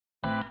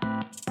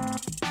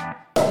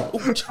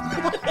Welcome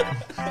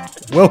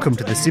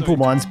to the Simple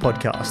Minds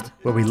podcast,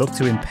 where we look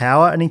to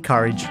empower and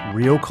encourage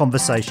real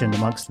conversation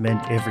amongst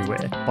men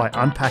everywhere by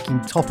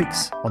unpacking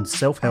topics on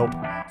self-help,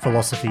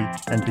 philosophy,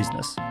 and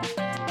business.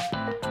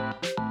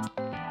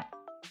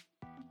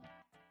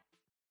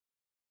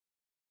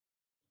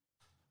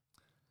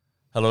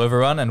 Hello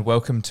everyone and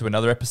welcome to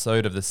another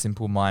episode of the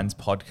Simple Minds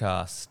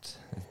podcast.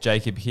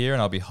 Jacob here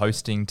and I'll be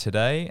hosting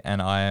today,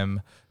 and I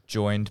am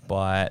joined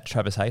by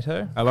Travis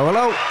Hato.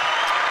 Hello.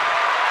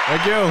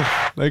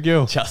 Thank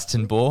you.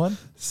 Justin Bourne.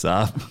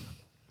 Sup?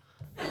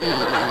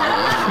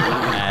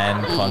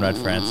 And Conrad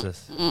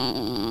Francis.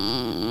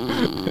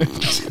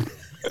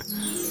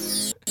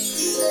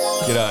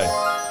 G'day.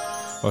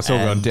 Well, it's all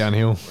gone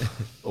downhill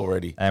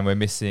already. And we're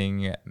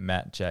missing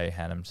Matt J.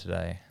 Hannum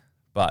today.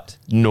 But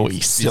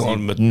He's still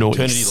on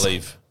maternity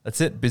leave. that's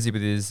it, busy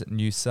with his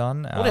new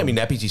son. What how many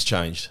nappies he's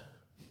changed?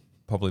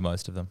 Probably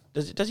most of them.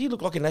 Does he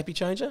look like a nappy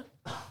changer?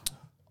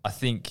 I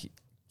think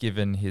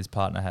given his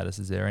partner had a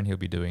cesarean, he'll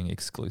be doing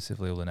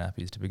exclusively all the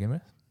nappies to begin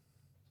with.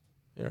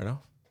 Fair enough.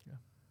 Yeah.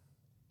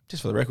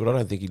 Just for the record, I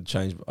don't think he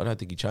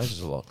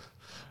changes a lot.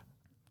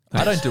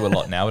 I don't do a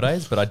lot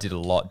nowadays, but I did a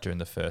lot during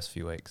the first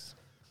few weeks.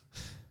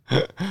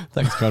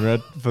 Thanks,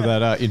 Conrad, for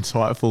that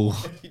insightful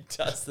He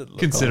doesn't look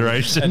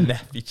consideration. like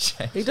a nappy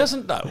change. He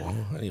doesn't know.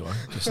 Well, anyway,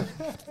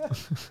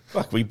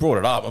 fuck, we brought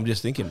it up. I'm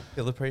just thinking.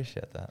 He'll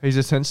appreciate that. He's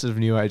a sensitive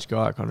new age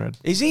guy, Conrad.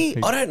 Is he?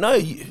 I don't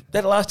know.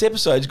 That last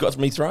episode's got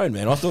me thrown,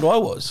 man. I thought I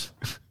was.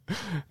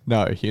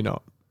 No, you're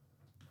not.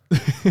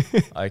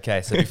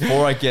 Okay, so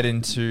before I get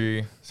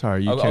into...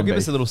 Sorry, I'll give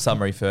us a little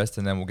summary first,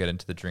 and then we'll get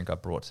into the drink I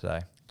brought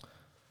today.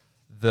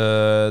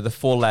 The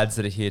four lads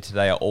that are here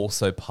today are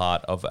also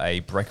part of a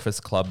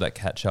breakfast club that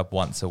catch up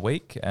once a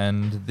week.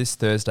 And this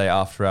Thursday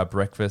after our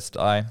breakfast,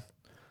 I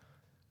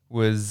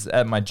was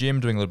at my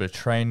gym doing a little bit of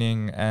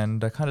training,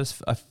 and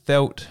I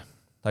felt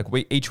like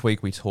each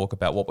week we talk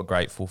about what we're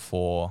grateful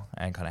for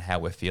and kind of how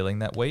we're feeling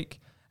that week.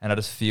 And I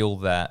just feel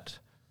that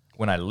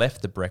when I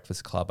left the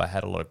breakfast club, I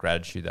had a lot of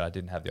gratitude that I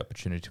didn't have the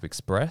opportunity to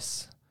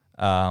express.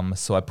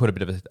 So I put a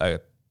bit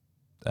of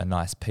a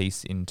nice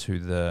piece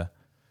into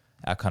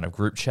our kind of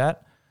group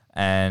chat.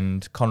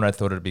 And Conrad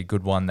thought it'd be a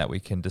good one that we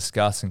can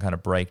discuss and kind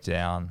of break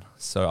down.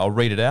 So I'll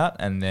read it out,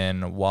 and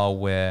then while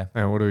we're...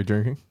 And what are we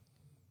drinking?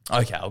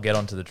 Okay, I'll get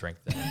on to the drink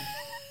then.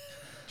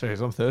 Jeez,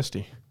 I'm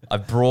thirsty. I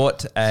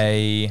brought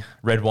a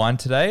red wine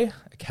today,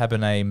 a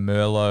Cabernet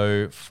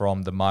Merlot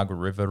from the Margaret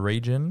River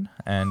region,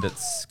 and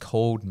it's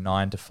called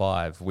 9 to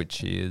 5,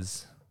 which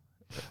is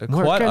a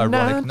quite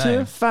ironic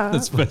name.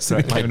 That's the first thing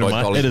that came into by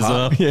my Dolly head as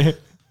well. Parton. Yeah.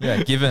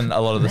 Yeah, given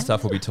a lot of the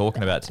stuff we'll be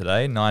talking about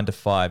today, 9 to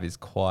 5 is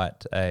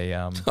quite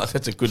a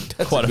That's a good.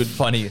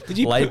 funny Did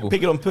you label.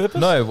 pick it on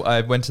purpose? No, I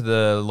went to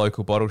the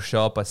local bottle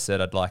shop. I said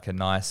I'd like a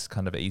nice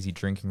kind of easy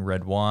drinking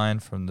red wine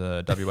from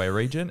the WA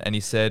region. And he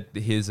said,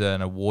 here's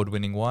an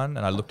award-winning one.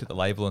 And I looked at the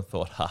label and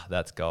thought,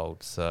 that's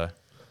gold. So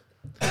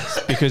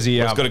Because he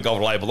It's got a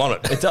gold label on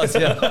it. it does,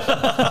 yeah.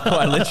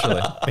 Quite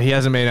literally. he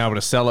hasn't been able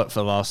to sell it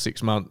for the last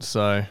 6 months,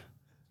 so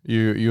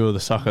you're the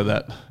sucker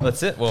that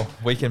That's it. Well,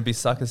 we can be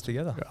suckers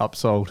together.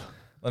 upsold.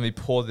 Let me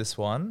pour this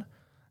one.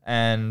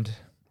 And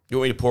You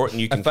want me to pour it and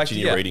you can in fact,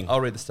 continue reading?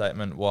 I'll read the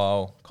statement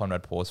while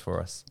Conrad pours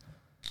for us.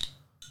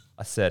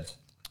 I said,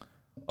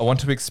 I want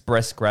to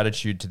express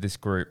gratitude to this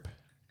group.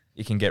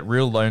 It can get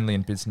real lonely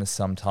in business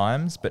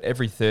sometimes, but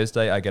every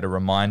Thursday I get a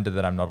reminder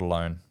that I'm not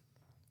alone.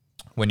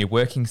 When you're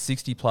working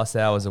 60 plus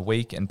hours a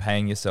week and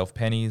paying yourself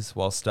pennies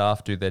while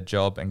staff do their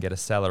job and get a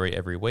salary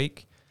every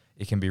week,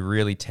 it can be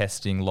really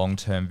testing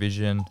long-term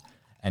vision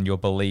and your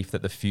belief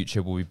that the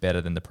future will be better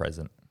than the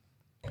present.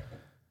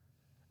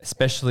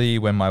 Especially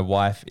when my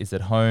wife is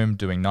at home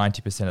doing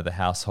 90% of the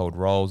household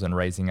roles and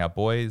raising our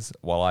boys,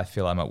 while I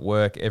feel I'm at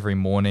work every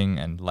morning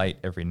and late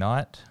every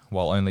night,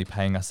 while only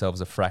paying ourselves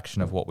a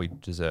fraction of what we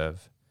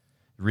deserve.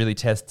 It really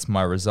tests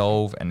my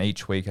resolve, and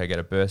each week I get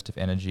a burst of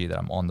energy that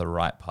I'm on the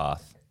right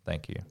path.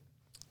 Thank you.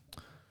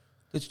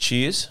 Let's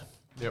cheers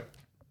Yep.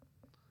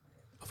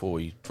 before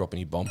we drop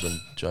any bombs on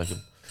Jacob.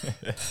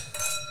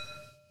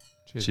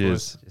 Cheers.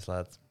 Cheers,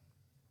 lads.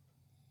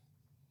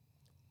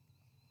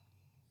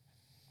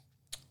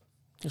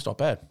 It's not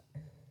bad.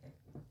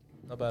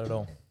 Not bad at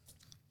all.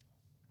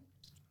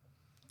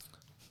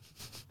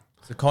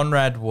 So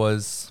Conrad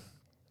was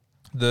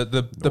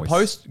the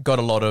post got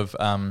a lot of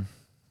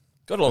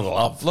Got a lot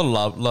of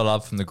love.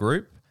 love from the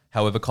group.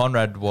 However,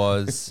 Conrad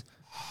was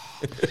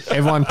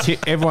Everyone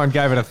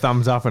gave it a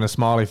thumbs up and a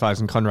smiley face,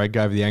 and Conrad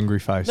gave the angry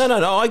face. No.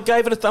 I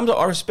gave it a thumbs up.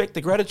 I respect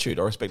the gratitude.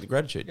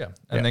 yeah,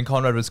 and then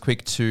Conrad was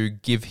quick to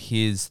give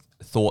his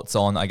thoughts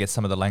on, I guess,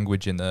 some of the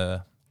language in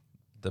the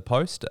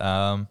post.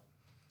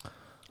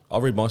 I'll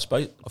read my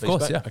space. Of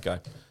course, yeah. Okay.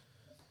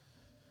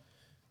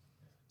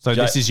 So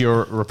this is your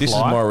reply? This is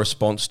my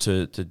response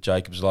to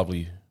Jacob's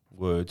lovely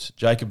words.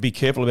 Jacob, be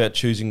careful about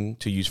choosing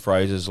to use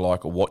phrases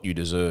like "what you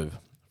deserve."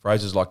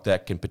 Phrases like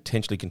that can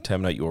potentially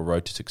contaminate your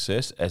road to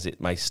success, as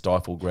it may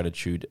stifle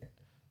gratitude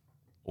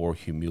or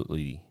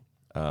humility.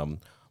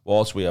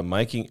 Whilst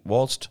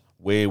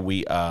where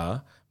we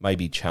are may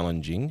be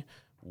challenging,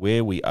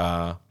 where we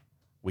are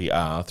we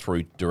are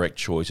through direct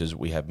choices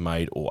we have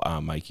made or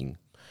are making.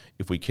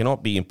 If we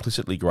cannot be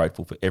implicitly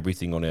grateful for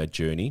everything on our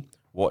journey,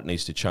 what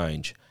needs to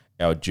change?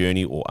 Our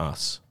journey or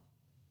us?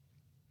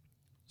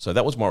 So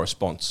that was my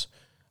response.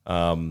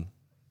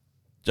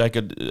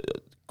 Jacob,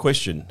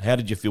 question, how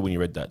did you feel when you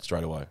read that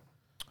straight away?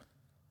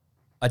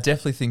 I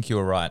definitely think you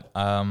were right.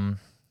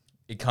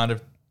 It kind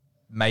of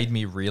made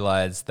me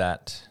realize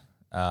that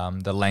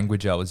the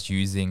language I was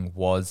using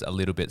was a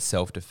little bit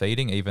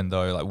self-defeating, even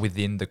though like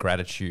within the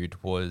gratitude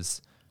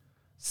was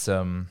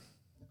some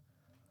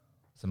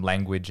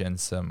language and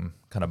some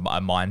kind of a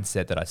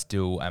mindset that I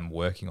still am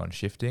working on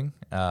shifting.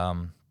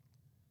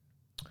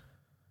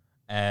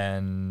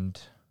 And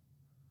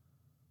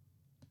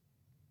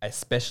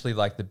especially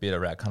like the bit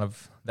around kind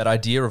of that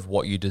idea of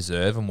what you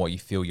deserve and what you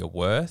feel you're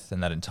worth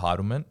and that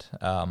entitlement.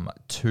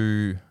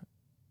 Too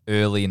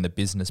early in the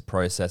business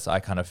process, I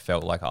kind of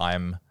felt like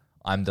I'm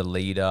the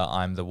leader.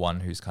 I'm the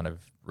one who's kind of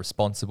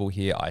responsible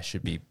here. I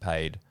should be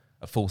paid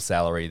a full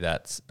salary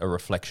that's a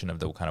reflection of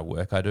the kind of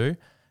work I do.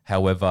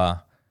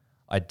 However,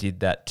 I did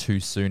that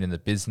too soon in the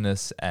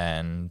business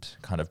and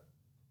kind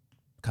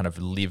of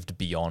lived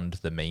beyond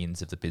the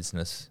means of the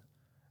business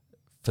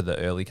for the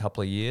early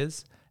couple of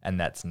years. And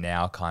that's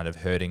now kind of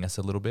hurting us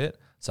a little bit.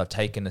 So I've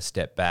taken a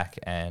step back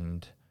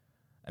and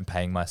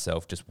paying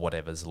myself just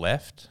whatever's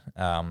left.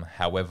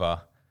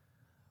 However,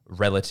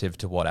 relative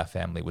to what our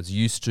family was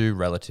used to,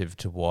 relative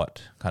to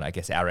what kind of, I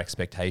guess, our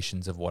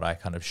expectations of what I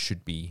kind of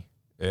should be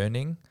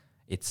earning,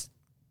 it's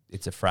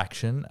a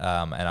fraction.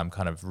 And I'm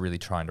kind of really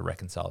trying to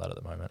reconcile that at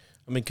the moment.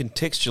 I mean,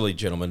 contextually,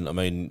 gentlemen, I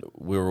mean,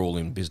 we're all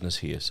in business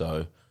here.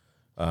 So,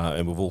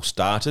 and we've all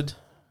started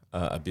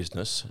a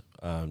business.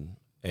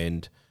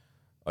 And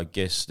I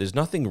guess there's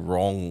nothing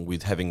wrong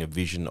with having a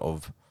vision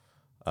of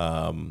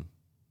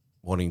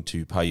wanting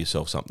to pay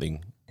yourself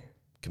something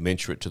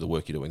commensurate to the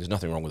work you're doing. There's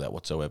nothing wrong with that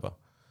whatsoever.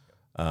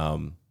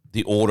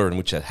 The order in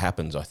which that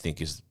happens, I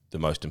think, is the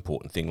most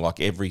important thing. Like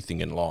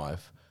everything in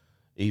life,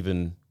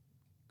 even,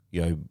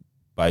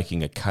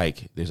 baking a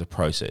cake, there's a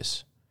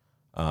process.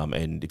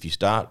 And if you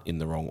start in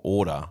the wrong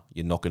order,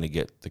 you're not going to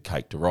get the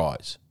cake to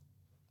rise.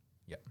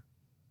 Yeah,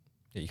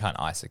 you can't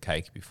ice a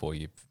cake before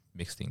you've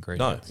mixed the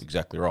ingredients. No,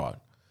 exactly right.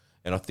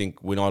 And I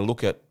think when I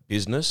look at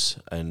business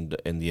and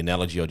the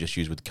analogy I just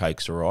used with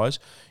cakes to rise,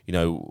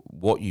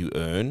 what you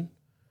earn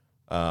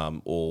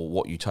or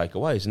what you take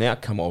away is an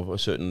outcome of a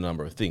certain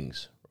number of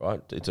things,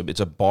 right? It's a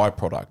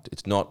byproduct.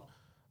 It's not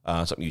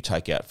something you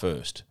take out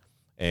first.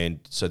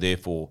 And so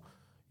therefore,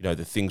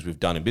 the things we've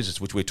done in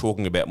business, which we're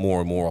talking about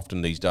more and more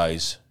often these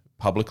days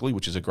publicly,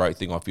 which is a great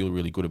thing. I feel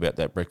really good about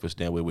that breakfast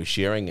now where we're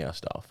sharing our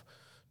stuff,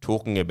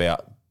 talking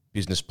about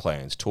business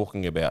plans,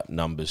 talking about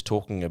numbers,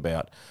 talking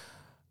about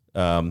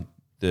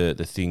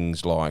the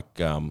things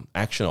like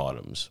action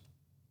items.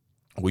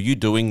 Were you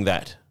doing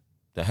that?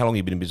 How long have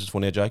you been in business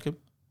for now, Jacob?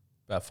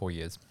 About 4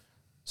 years.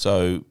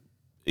 So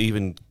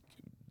even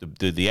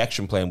the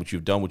action plan which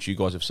you've done, which you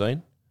guys have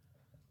seen?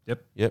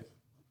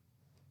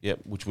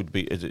 Yep, which would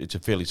be, it's a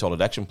fairly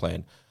solid action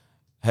plan.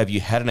 Have you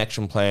had an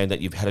action plan that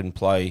you've had in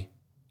play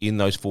in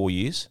those 4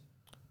 years?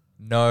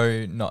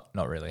 No, not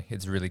really.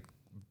 It's really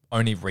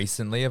only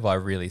recently have I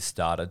really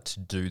started to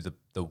do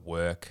the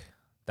work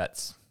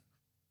that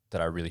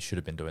I really should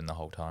have been doing the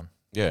whole time.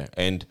 Yeah,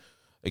 and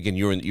again,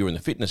 you're in the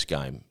fitness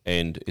game,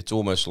 and it's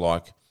almost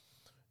like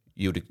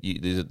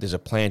there's a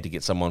plan to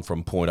get someone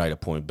from point A to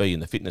point B in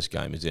the fitness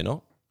game, is there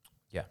not?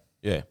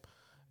 Yeah,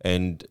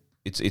 and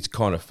it's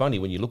kind of funny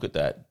when you look at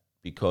that,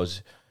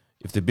 because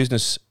if the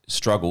business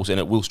struggles, and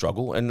it will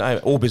struggle, and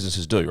all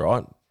businesses do,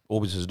 right? All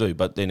businesses do,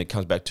 but then it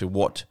comes back to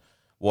what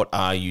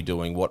are you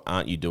doing, what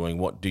aren't you doing,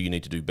 what do you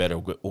need to do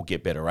better or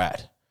get better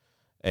at,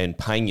 and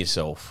paying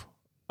yourself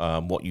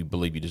what you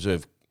believe you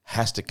deserve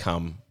has to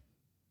come,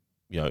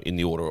 in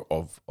the order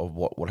of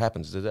what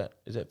happens. Is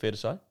that fair to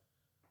say?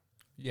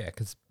 Yeah,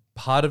 because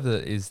part of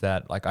it is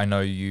that, like, I know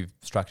you've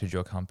structured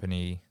your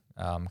company,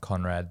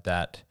 Conrad,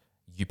 that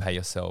you pay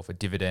yourself a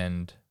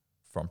dividend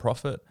from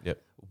profit.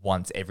 Yep.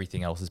 Once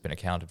everything else has been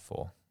accounted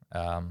for,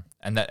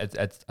 and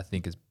that I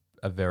think is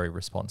a very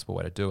responsible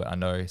way to do it. I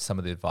know some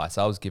of the advice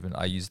I was given,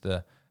 I used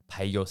the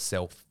pay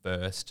yourself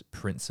first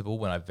principle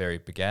when I very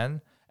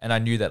began, and I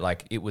knew that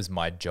like it was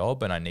my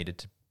job and I needed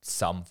to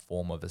some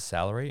form of a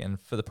salary. And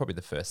for probably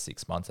the first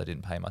 6 months, I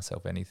didn't pay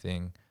myself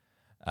anything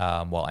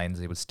while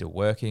Ainsley was still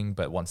working.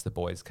 But once the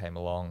boys came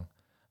along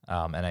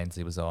and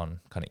Ainsley was on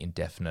kind of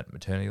indefinite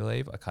maternity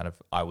leave,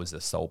 I was the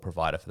sole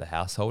provider for the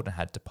household and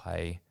had to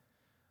pay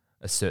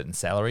a certain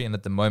salary. And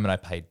at the moment, I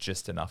paid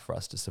just enough for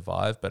us to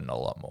survive, but not a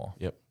lot more.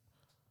 Yep.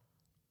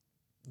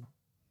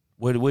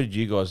 Where did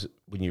you guys,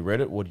 when you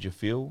read it, what did you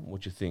feel?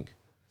 What did you think?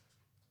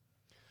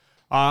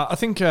 I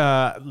think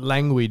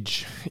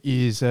language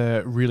is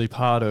a really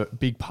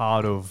big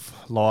part of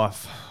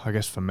life, I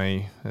guess, for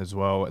me as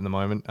well at the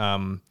moment.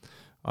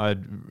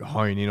 I'd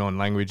hone in on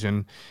language,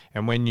 and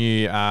when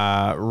you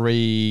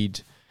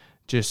read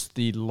just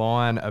the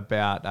line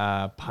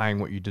about paying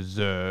what you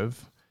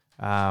deserve,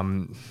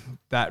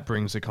 that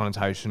brings a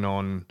connotation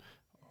on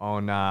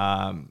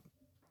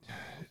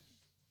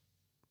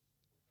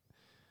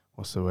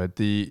what's the word?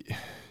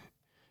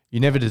 You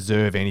never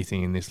deserve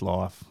anything in this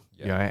life,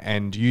 you know,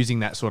 and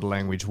using that sort of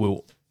language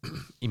will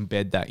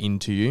embed that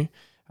into you.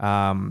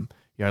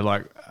 You know,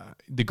 like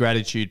the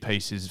gratitude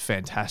piece is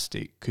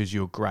fantastic because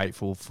you're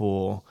grateful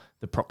for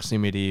the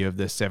proximity of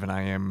the 7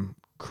 a.m.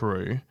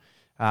 crew.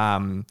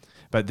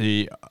 But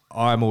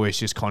I'm always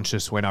just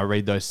conscious when I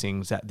read those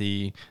things that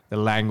the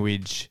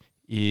language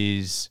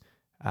is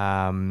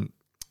not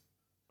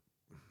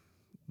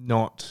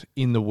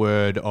in the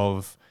word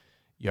of,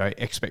 you know,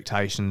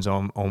 expectations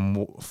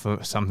on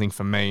for something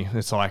from me.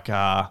 It's like,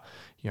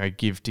 you know,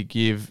 give to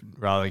give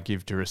rather than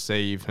give to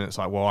receive. And it's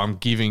like, well, I'm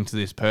giving to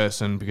this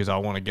person because I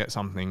want to get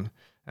something.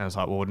 And it's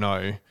like, well,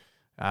 no,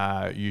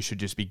 you should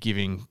just be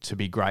giving to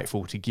be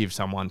grateful to give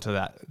someone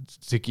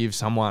to give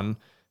someone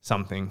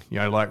something. You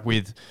know, like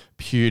with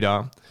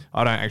Pewter,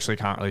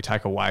 can't really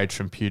take a wage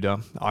from Pewter.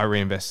 I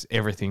reinvest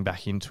everything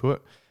back into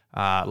it.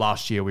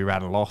 Last year we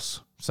ran a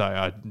loss, so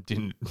I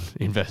didn't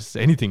invest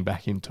anything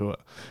back into it.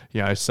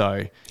 You know,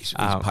 so he's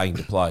paying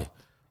to play.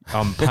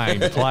 I'm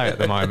paying to play at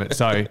the moment.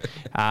 So,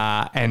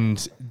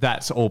 and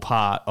that's all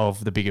part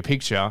of the bigger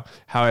picture.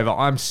 However,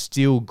 I'm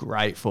still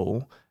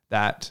grateful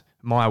that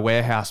my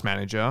warehouse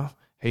manager,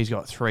 he's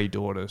got 3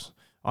 daughters.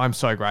 I'm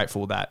so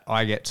grateful that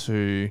I get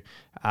to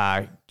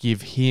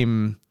give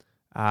him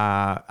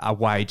a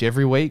wage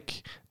every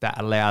week that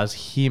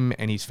allows him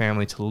and his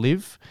family to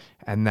live,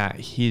 and that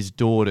his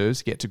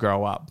daughters get to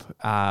grow up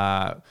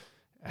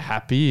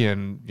happy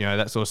and, you know,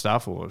 that sort of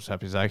stuff, or as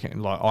happy as they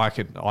can. Like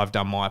I've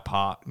done my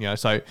part, you know,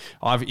 so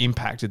I've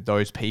impacted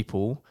those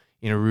people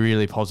in a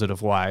really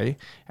positive way,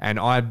 and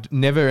I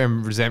never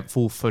am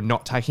resentful for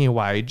not taking a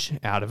wage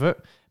out of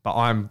it, but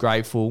I'm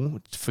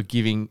grateful for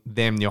giving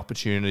them the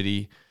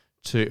opportunity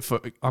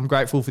I'm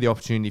grateful for the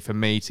opportunity for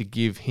me to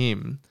give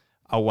him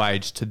a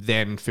wage to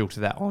then filter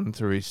that on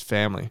through his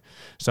family.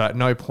 So at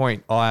no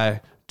point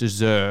I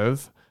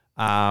deserve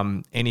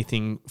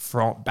anything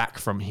back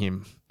from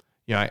him,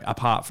 you know,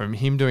 apart from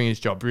him doing his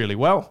job really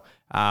well,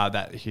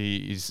 that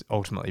he is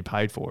ultimately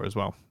paid for as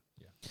well.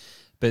 Yeah.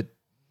 But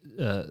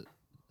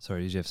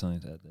sorry, did you have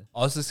something to add there?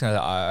 I was just going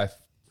to, I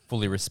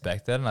fully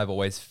respect that, and I've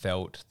always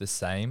felt the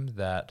same,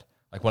 that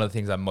like one of the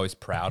things I'm most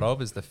proud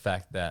of is the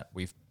fact that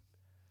we've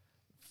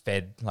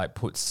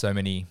put so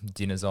many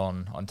dinners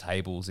on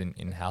tables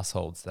in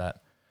households,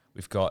 that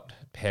we've got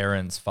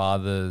parents,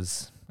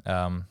 fathers,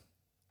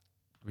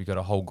 we've got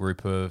a whole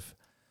group of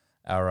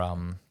our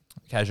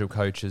casual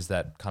coaches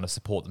that kind of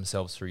support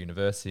themselves through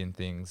university and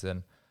things.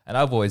 And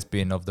I've always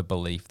been of the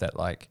belief that,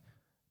 like,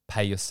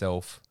 pay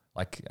yourself.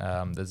 Like,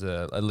 there's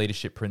a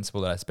leadership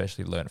principle that I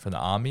especially learned from the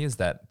army, is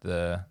that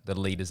the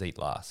leaders eat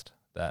last.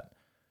 That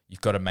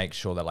you've got to make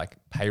sure that, like,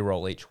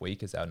 payroll each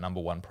week is our number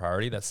one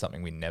priority. That's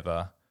something we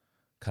never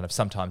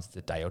sometimes it's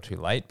a day or two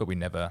late, but we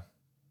never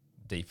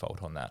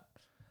default on that.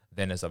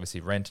 Then there's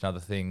obviously rent and other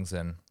things,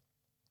 and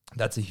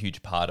that's a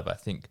huge part of, I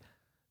think,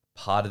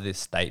 part of this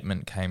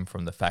statement came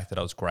from the fact that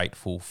I was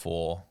grateful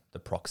for the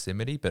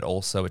proximity, but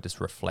also it just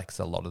reflects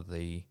a lot of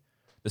the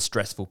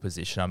stressful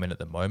position I'm in at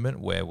the moment,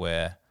 where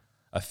we're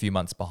a few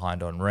months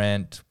behind on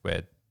rent.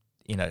 We're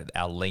in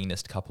our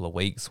leanest couple of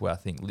weeks, where I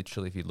think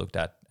literally if you looked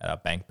at our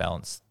bank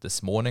balance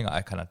this morning,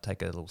 I kind of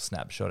take a little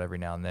snapshot every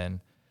now and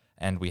then,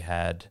 and we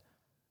had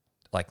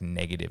like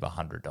negative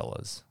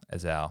 $100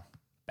 as our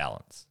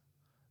balance.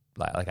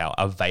 Like our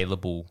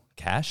available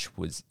cash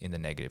was in the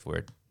negative.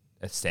 We're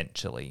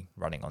essentially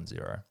running on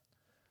zero.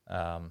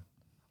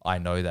 I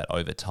know that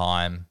over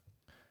time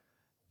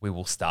we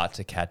will start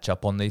to catch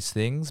up on these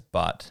things,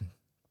 but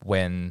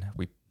when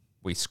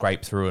we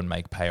scrape through and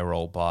make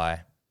payroll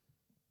by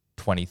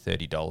 $20,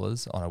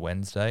 $30 on a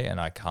Wednesday,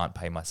 and I can't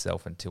pay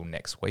myself until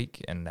next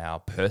week, and our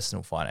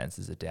personal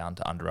finances are down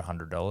to under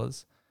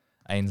 $100.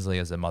 Ainsley,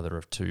 as a mother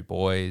of 2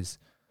 boys,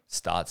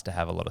 starts to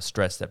have a lot of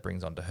stress that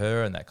brings onto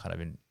her, and that kind of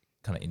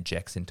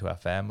injects into our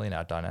family and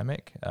our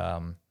dynamic.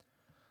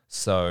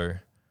 So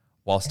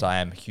whilst I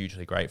am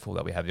hugely grateful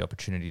that we have the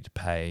opportunity to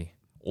pay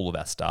all of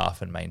our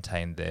staff and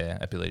maintain their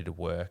ability to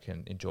work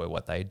and enjoy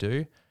what they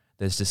do,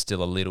 there's just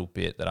still a little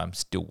bit that I'm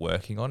still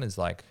working on, is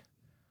like,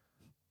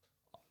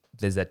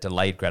 there's that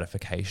delayed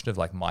gratification of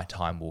like, my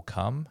time will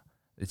come.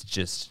 It's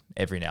just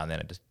every now and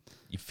then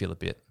you feel a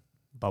bit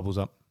Bubbles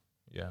up.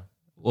 Yeah.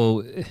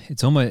 Well,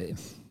 it's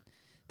almost,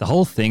 the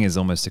whole thing is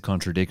almost a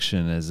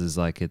contradiction, is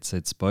like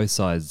it's both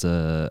sides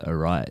are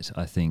right,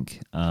 I think.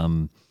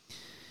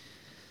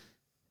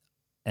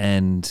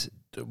 And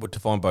To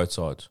find both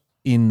sides.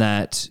 In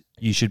that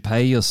you should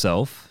pay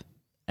yourself,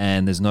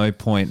 and there's no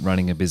point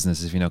running a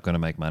business if you're not going to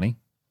make money.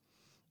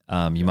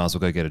 You might as well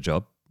go get a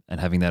job,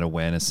 and having that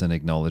awareness and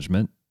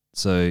acknowledgement.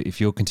 So if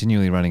you're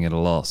continually running at a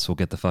loss, or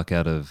get the fuck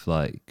out of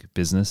like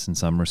business in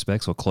some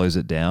respects, or close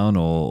it down,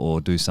 or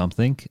do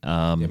something.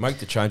 Make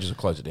the changes or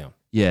close it down.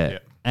 Yeah.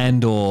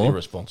 And or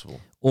irresponsible.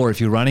 Or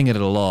if you're running it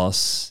at a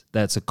loss,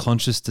 that's a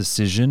conscious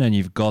decision, and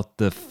you've got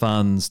the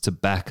funds to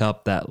back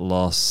up that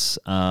loss,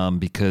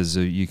 because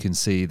you can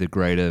see the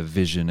greater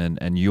vision,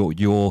 and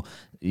you're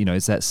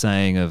it's that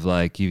saying of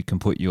like you can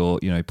put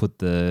put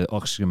the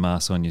oxygen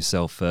mask on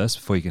yourself first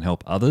before you can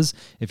help others.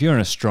 If you're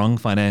in a strong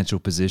financial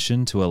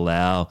position to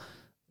allow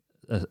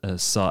a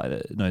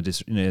side,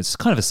 it's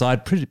kind of a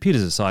side,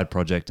 Peter's a side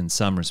project in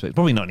some respect.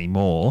 Probably not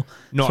anymore.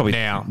 Not Probably,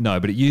 now. No,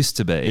 but it used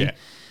to be.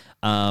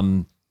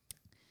 Yeah.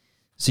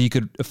 So you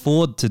could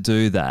afford to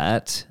do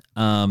that.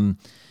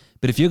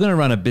 But if you're going to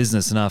run a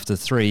business and after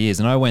 3 years,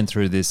 and I went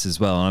through this as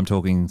well, and I'm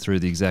talking through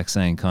the exact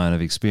same kind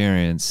of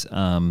experience,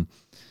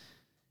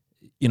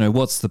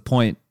 what's the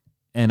point?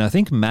 And I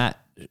think Matt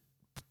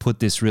put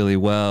this really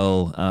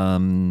well,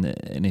 and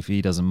if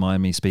he doesn't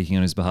mind me speaking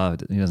on his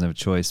behalf, he doesn't have a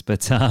choice,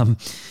 but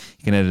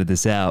he can edit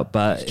this out.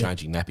 But He's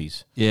changing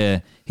nappies.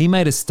 yeah, he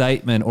made a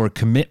statement or a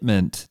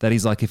commitment that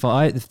he's like, if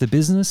the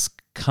business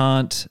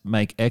can't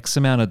make X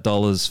amount of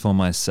dollars for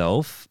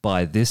myself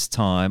by this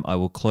time, I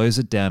will close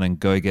it down and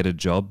go get a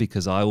job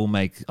because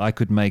I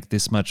could make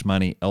this much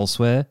money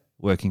elsewhere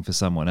working for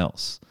someone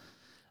else.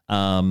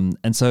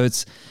 And so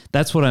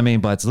that's what I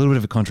mean by it's a little bit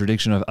of a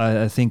contradiction of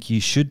I think you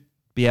should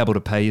be able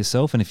to pay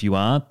yourself, and if you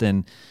aren't,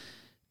 then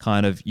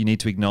kind of you need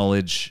to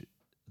acknowledge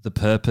the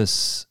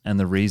purpose and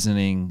the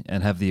reasoning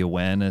and have the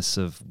awareness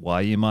of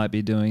why you might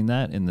be doing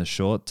that in the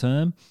short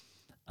term,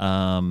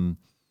 or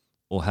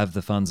have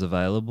the funds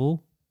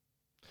available.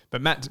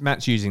 But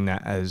Matt's using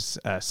that as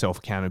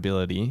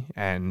self-accountability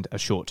and a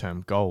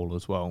short-term goal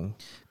as well.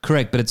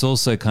 Correct, but it's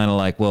also kind of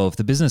like, well, if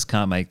the business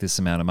can't make this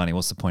amount of money,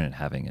 what's the point in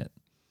having it?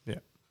 Yeah.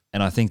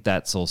 And I think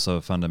that's also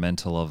a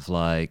fundamental of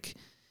like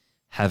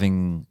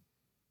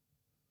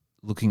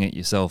looking at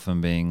yourself and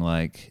being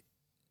like,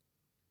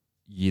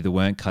 you either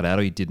weren't cut out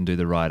or you didn't do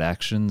the right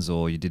actions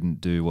or you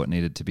didn't do what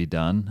needed to be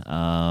done.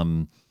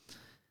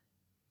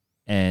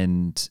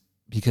 And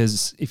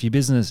because if your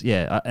business,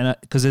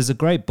 because there's a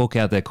great book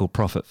out there called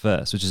Profit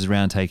First, which is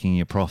around taking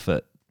your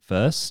profit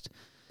first.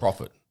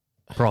 Profit.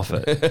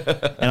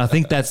 And I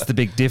think that's the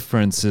big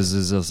difference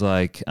is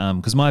like,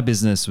 because my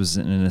business was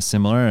in a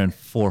similar, and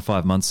 4 or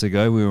 5 months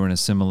ago, we were in a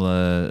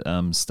similar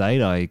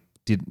state.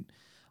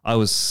 I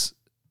was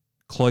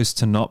close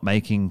to not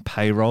making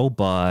payroll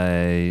by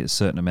a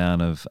certain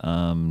amount of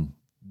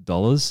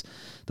dollars.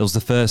 That was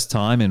the first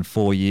time in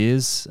 4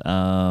 years,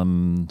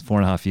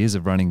 4.5 years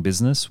of running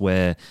business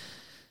where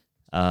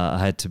I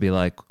had to be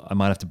like, I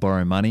might have to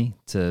borrow money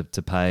to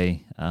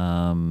pay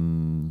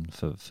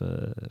for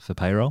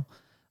payroll.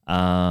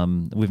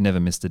 We've never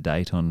missed a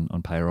date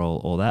on payroll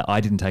or that.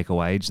 I didn't take a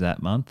wage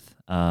that month,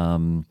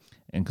 and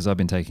because I've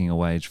been taking a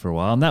wage for a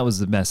while, and that was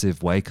the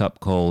massive wake up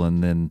call.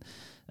 And then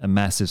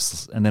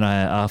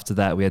after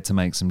that we had to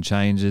make some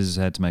changes,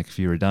 had to make a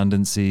few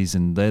redundancies,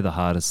 and they're the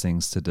hardest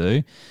things to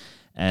do.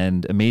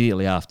 And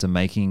immediately after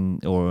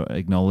making or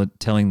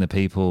telling the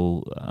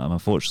people,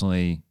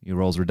 unfortunately, your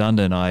role's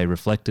redundant, I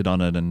reflected on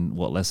it and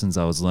what lessons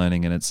I was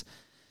learning, and it's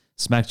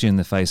smacked you in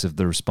the face of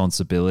the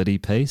responsibility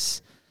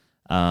piece,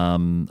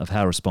 of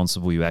how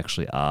responsible you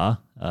actually are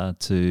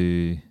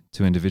to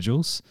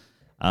individuals.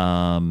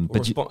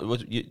 But you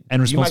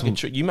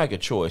make a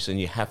choice, and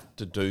you have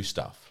to do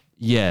stuff.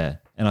 Yeah,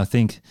 and I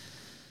think,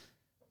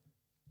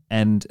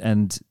 and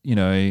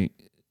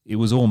it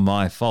was all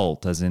my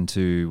fault as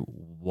into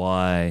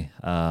why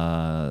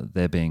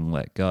they're being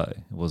let go.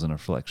 It wasn't a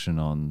reflection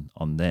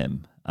on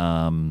them.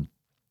 And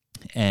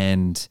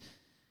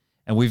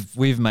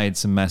we've made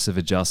some massive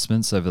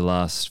adjustments over the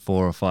last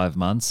 4 or 5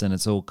 months, and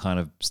it's all kind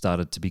of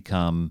started to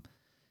become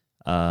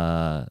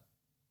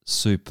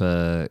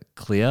super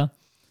clear.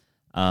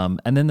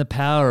 And then the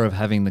power of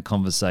having the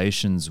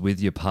conversations with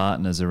your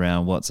partners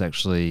around what's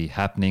actually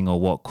happening or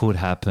what could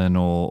happen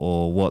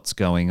or what's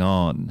going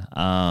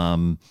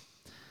on.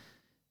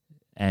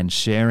 And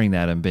sharing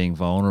that and being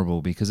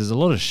vulnerable, because there's a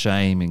lot of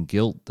shame and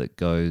guilt that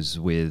goes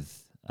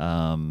with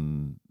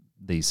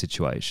these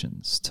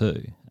situations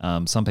too.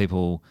 Some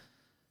people...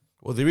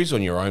 Well, there is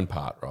on your own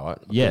part, right?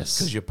 Yes.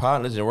 Because your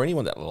partners or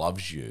anyone that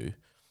loves you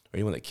or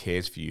anyone that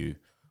cares for you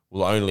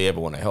will only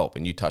ever want to help.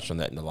 And you touched on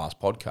that in the last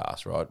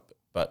podcast, right?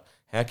 But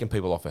how can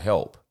people offer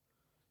help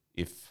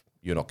if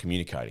you're not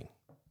communicating?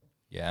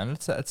 Yeah, and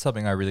it's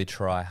something I really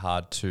try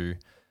hard to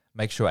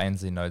make sure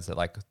Ainsley knows that,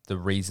 like, the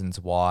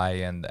reasons why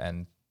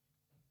and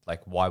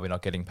like why we're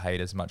not getting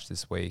paid as much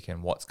this week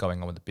and what's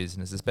going on with the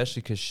business,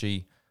 especially because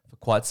she, for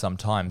quite some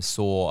time,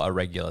 saw a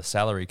regular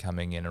salary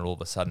coming in and all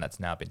of a sudden that's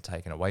now been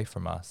taken away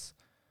from us.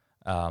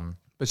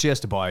 But she has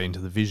to buy into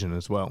the vision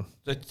as well.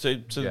 So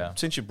Yeah.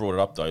 Since you brought it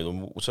up,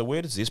 though, so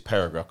where does this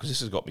paragraph, because this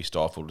has got me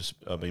stifled,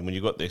 I mean, when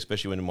you got there,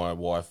 especially when my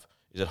wife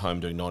is at home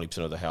doing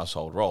 90% of the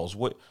household roles,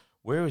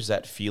 where is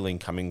that feeling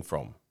coming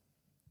from?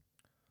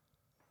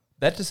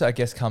 That just, I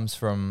guess, comes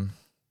from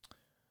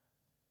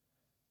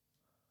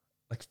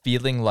like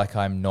feeling like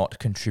I'm not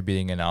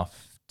contributing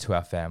enough to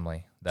our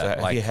family. So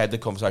have you had the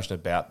conversation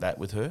about that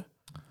with her?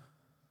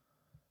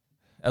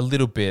 A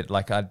little bit.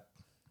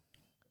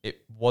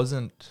 It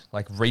wasn't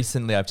like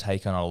recently I've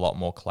taken on a lot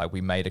more, like we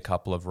made a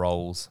couple of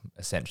roles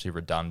essentially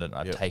redundant.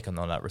 I've taken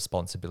on that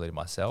responsibility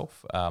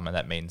myself. And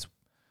that means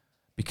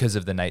because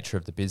of the nature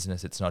of the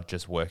business, it's not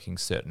just working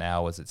certain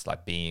hours. It's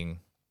like being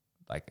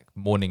like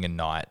morning and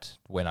night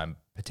when I'm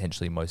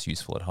potentially most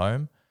useful at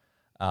home.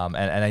 And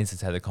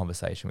Ainsley's had a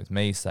conversation with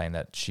me saying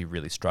that she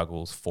really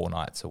struggles 4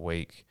 nights a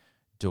week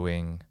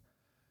doing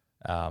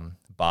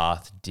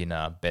bath,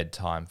 dinner,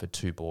 bedtime for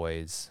 2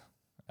 boys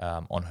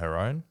on her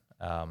own.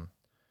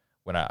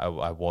 When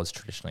I was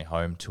traditionally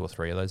home 2 or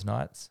 3 of those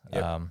nights.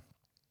 Yep.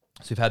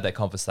 So we've had that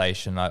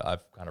conversation.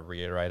 I've kind of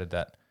reiterated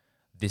that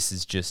this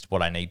is just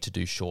what I need to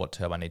do short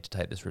term. I need to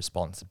take this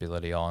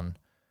responsibility on,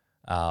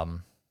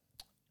 kind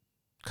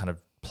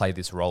of play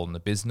this role in the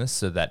business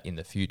so that in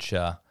the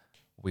future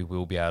we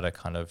will be able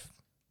to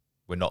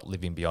we're not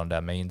living beyond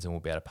our means and we'll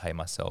be able to pay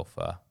myself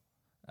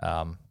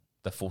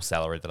the full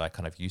salary that I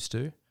kind of used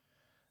to.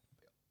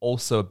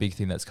 Also, a big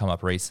thing that's come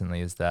up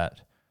recently is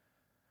that,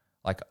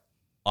 like,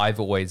 I've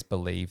always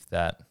believed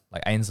that,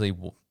 like, Ainsley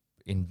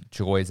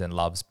enjoys and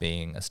loves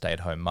being a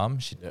stay-at-home mum.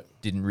 She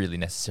didn't really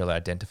necessarily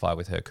identify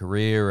with her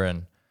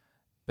career,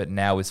 but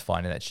now is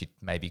finding that she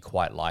maybe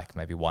quite like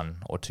maybe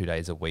 1 or 2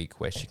 days a week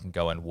where she can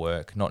go and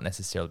work, not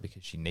necessarily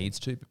because she needs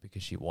to, but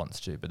because she wants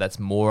to. But that's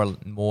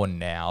more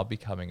now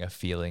becoming a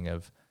feeling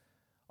of,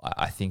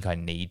 I think I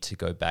need to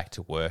go back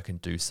to work and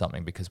do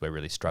something because we're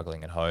really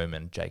struggling at home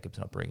and Jacob's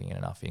not bringing in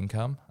enough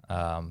income.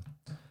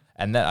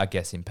 And that, I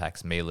guess,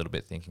 impacts me a little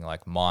bit, thinking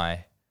like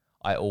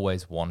I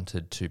always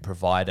wanted to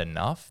provide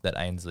enough that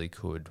Ainsley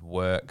could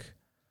work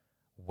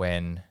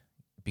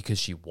because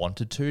she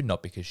wanted to,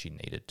 not because she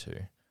needed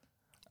to.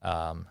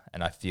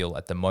 And I feel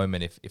at the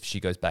moment, if she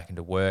goes back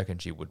into work and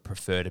she would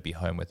prefer to be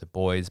home with the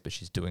boys, but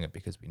she's doing it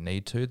because we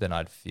need to, then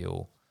I'd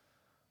feel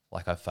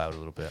like I failed a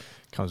little bit.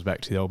 Comes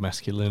back to the old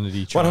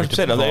masculinity.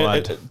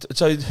 100%.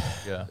 So,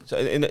 yeah. So,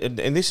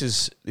 and this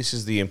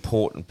is the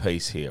important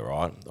piece here,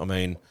 right? I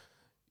mean,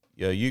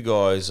 you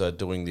guys are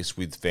doing this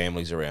with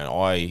families around.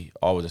 I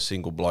was a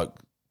single bloke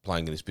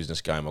playing in this business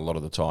game a lot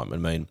of the time. I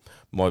mean,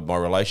 my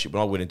relationship,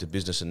 when I went into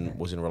business and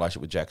was in a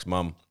relationship with Jack's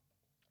mum,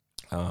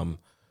 I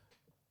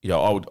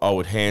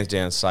would hands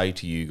down say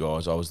to you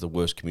guys I was the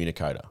worst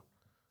communicator,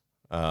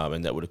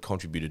 and that would have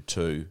contributed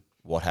to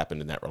what happened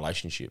in that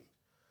relationship.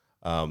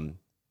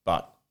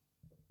 But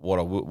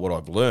what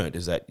I've learned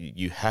is that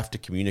you have to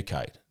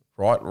communicate,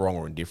 right, wrong,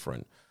 or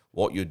indifferent,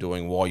 what you're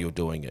doing, why you're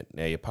doing it.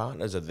 Now your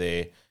partners are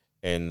there,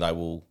 and they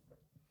will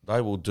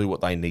do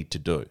what they need to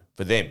do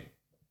for them.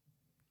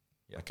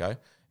 Yeah. Okay,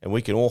 and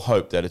we can all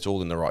hope that it's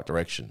all in the right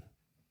direction,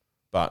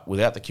 but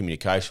without the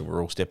communication,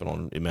 we're all stepping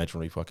on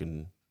imaginary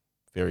fucking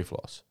fairy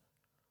floss.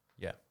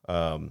 Yeah.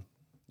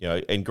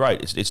 And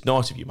great. It's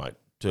nice of you, mate,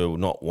 to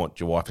not want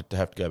your wife to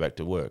have to go back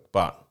to work,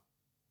 but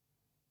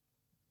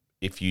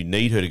if you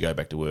need her to go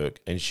back to work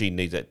and she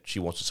needs that, she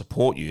wants to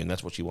support you and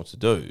that's what she wants to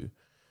do,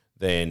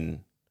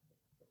 then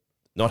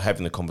not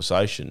having the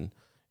conversation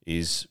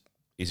is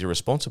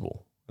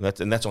irresponsible. And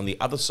that's on the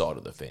other side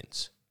of the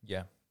fence.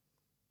 Yeah.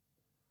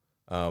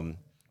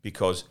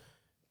 Because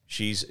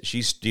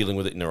she's dealing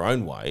with it in her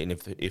own way, and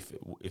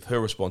if her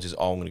response is,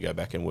 I'm going to go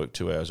back and work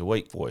 2 hours a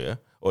week for you,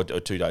 or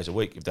 2 days a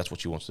week, if that's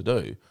what she wants to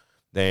do,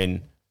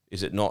 then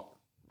is it not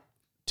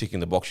ticking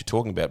the box you're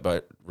talking about,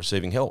 but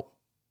receiving help?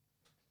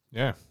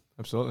 Yeah.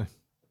 Absolutely.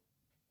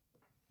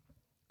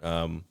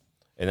 And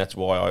that's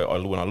why I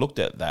when I looked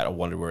at that, I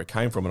wondered where it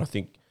came from. And I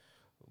think,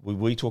 were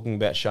we talking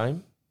about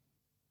shame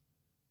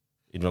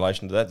in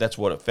relation to that? That's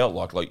what it felt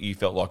like. Like you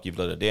felt like you've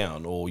let her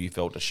down, or you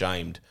felt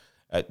ashamed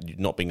at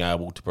not being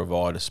able to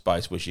provide a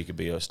space where she could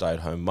be a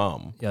stay-at-home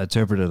mum. Yeah, I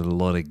interpreted a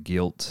lot of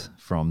guilt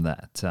from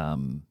that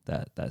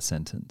that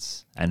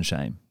sentence and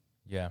shame.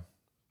 Yeah.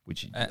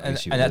 Which and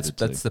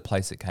that's the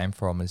place it came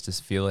from, is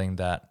just feeling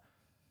that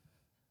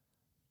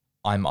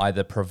I'm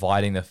either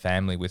providing the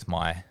family with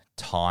my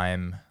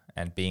time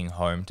and being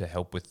home to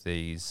help with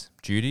these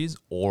duties,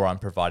 or I'm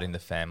providing the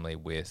family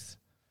with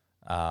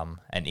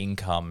an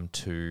income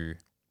to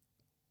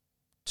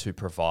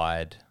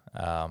provide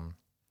a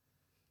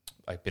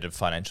bit of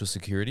financial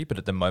security. But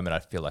at the moment, I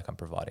feel like I'm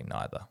providing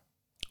neither.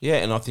 Yeah,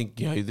 and I think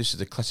this is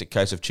the classic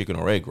case of chicken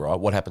or egg, right?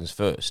 What happens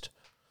first?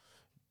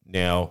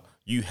 Now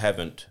you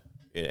haven't,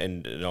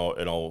 and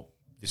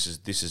this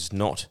is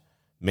not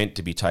meant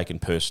to be taken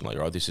personally,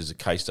 right? This is a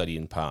case study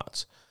in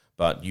parts,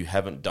 but you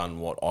haven't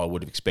done what I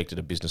would have expected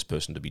a business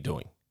person to be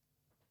doing,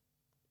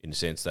 in the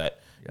sense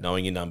that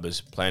knowing your numbers,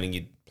 planning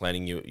your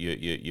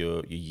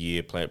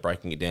year,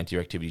 breaking it down to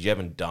your activities. You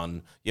haven't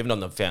done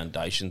the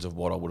foundations of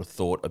what I would have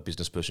thought a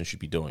business person should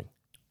be doing.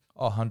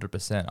 Oh,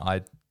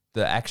 100%.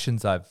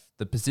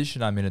 The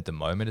position I'm in at the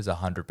moment is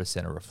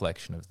 100% a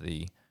reflection of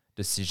the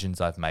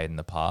decisions I've made in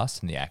the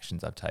past and the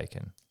actions I've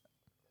taken.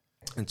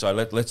 And so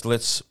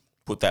let's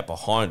put that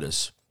behind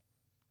us.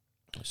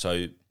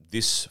 So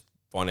this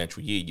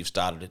financial year, you've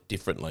started it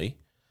differently,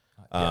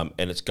 and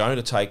it's going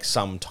to take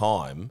some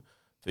time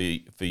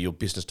for your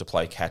business to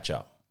play catch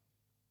up.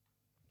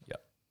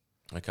 Yep.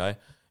 Okay.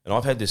 And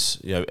I've had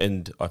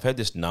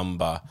this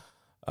number,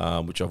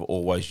 which I've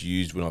always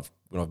used when I've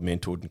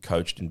mentored and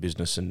coached in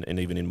business and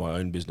even in my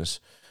own business,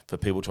 for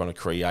people trying to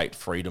create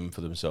freedom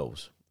for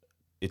themselves.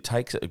 It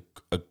takes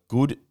a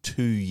good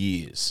 2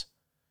 years.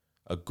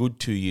 A good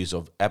 2 years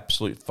of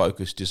absolute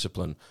focus,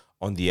 discipline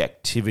on the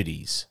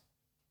activities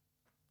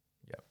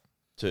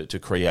to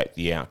create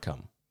the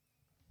outcome.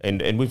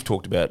 And we've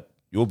talked about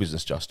your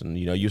business, Justin.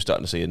 You know, you're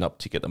starting to see an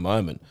uptick at the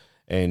moment,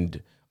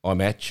 and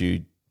I'm at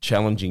you,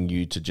 challenging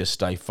you to just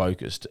stay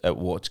focused at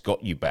what's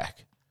got you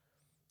back,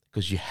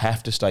 because you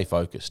have to stay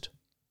focused.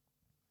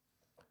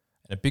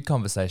 And a big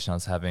conversation I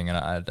was having, and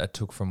I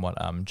took from what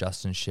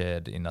Justin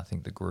shared in, I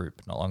think, the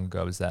group not long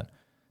ago, is that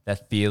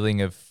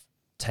feeling of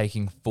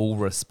taking full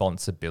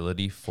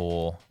responsibility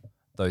for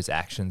those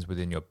actions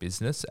within your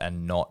business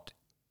and not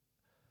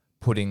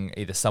putting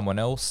either someone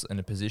else in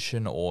a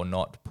position or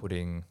not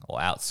putting or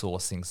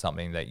outsourcing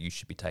something that you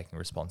should be taking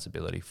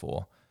responsibility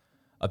for.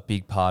 A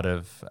big part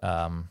of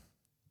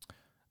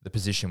the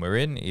position we're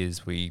in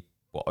is we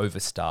were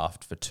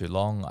overstaffed for too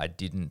long. I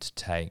didn't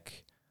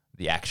take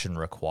the action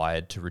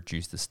required to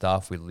reduce the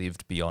staff. We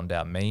lived beyond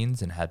our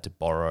means and had to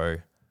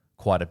borrow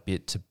quite a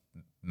bit to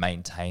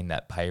maintain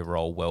that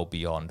payroll well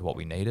beyond what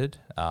we needed.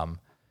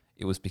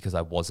 It was because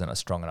I wasn't a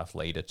strong enough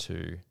leader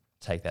to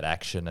take that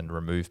action and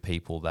remove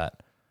people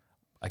that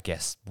I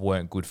guess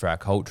weren't good for our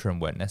culture and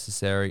weren't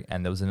necessary.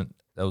 And there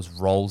was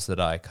roles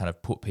that I kind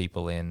of put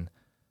people in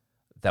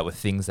that were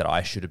things that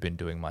I should have been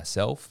doing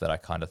myself, that I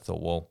kind of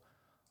thought, well,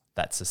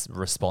 that's a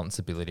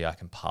responsibility I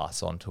can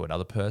pass on to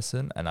another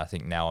person. And I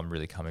think now I'm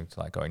really coming to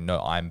like going,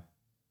 no, I'm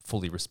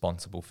fully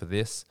responsible for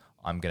this.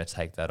 I'm going to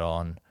take that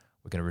on.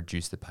 We're going to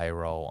reduce the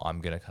payroll.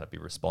 I'm going to kind of be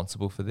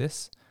responsible for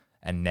this.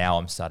 And now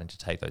I'm starting to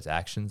take those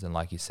actions. And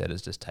like you said,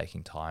 it's just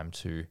taking time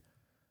to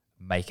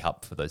make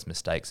up for those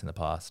mistakes in the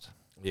past.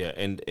 Yeah,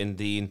 and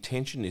the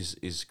intention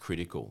is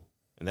critical.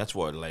 And that's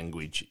why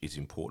language is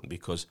important,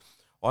 because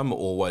I'm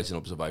always an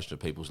observation of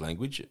people's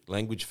language.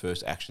 Language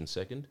first, action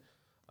second.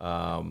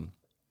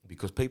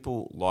 Because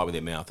people lie with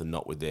their mouth and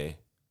not with their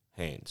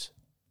hands.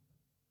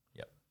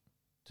 Yep.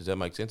 Does that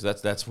make sense?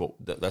 That's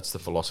the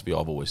philosophy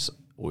I've always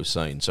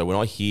seen. So when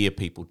I hear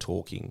people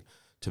talking,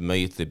 to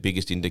me, it's the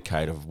biggest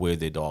indicator of where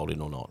they're dialed in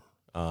or not.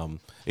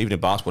 Even in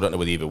basketball, I don't know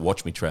whether you ever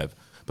watch me, Trav,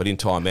 but in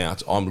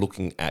timeouts, I'm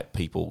looking at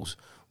people's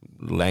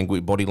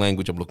language, body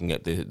language. I'm looking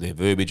at their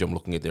verbiage. I'm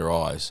looking at their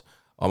eyes.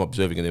 I'm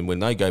observing, and then when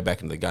they go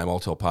back into the game, I'll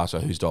tell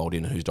Paso who's dialed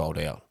in and who's dialed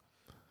out.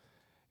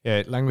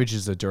 Yeah, language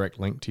is a direct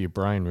link to your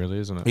brain, really,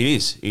 isn't it? It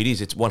is.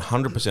 It's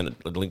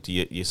 100% linked to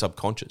your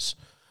subconscious.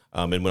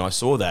 And when I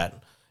saw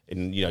that,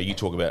 and you know, you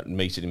talk about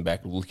me sitting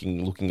back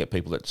looking at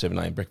people at 7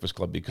 a.m. Breakfast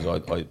Club, because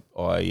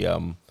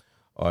I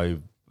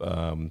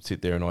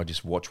sit there and I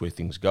just watch where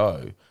things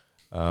go.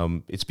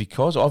 It's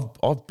because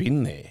I've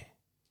been there,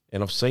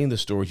 and I've seen the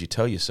stories you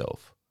tell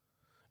yourself,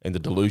 and the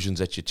delusions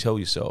that you tell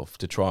yourself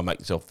to try and make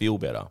yourself feel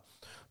better.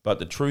 But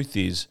the truth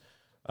is,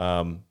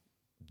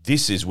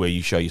 this is where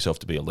you show yourself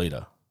to be a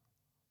leader.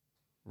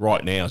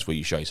 Right now is where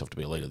you show yourself to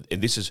be a leader.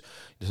 And this is,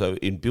 so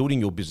in building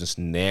your business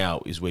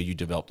now is where you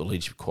develop the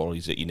leadership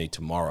qualities that you need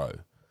tomorrow.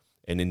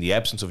 And in the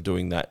absence of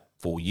doing that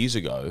 4 years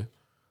ago,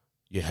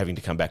 you're having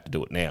to come back to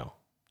do it now.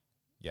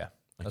 Yeah.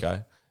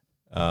 Okay.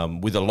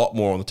 With a lot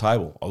more on the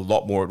table, a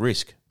lot more at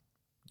risk.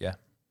 Yeah,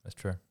 that's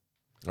true.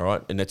 All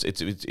right. And it's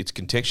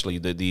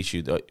contextually the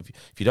issue that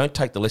if you don't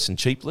take the lesson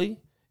cheaply,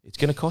 it's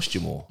going to cost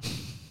you more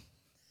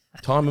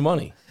time and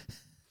money.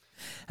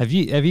 Have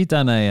you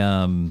done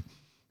a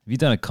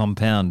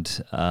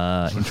compound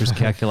interest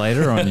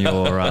calculator on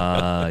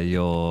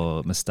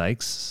your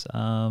mistakes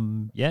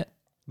yet?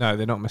 No,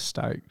 they're not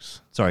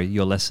mistakes. Sorry,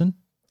 your lesson?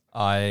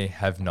 I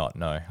have not,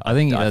 no. I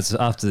think that's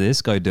after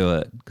this, go do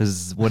it,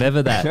 because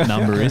whatever that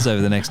number is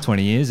over the next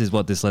 20 years is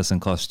what this lesson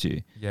cost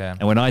you. Yeah.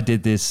 And when I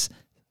did this,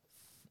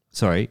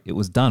 it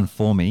was done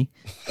for me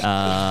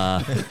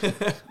 4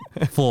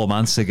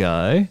 months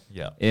ago.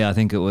 Yeah. I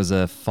think it was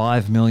a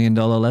 $5 million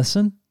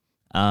lesson.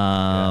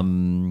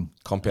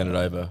 Compounded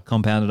over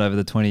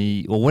the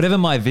 20 or whatever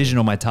my vision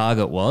or my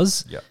target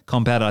was. Yep.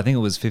 Compounded, I think it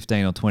was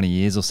 15 or 20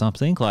 years or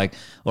something. Like,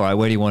 all right,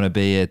 where do you want to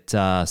be at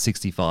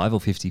 65 or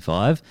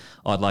 55?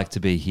 I'd like to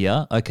be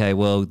here. Okay,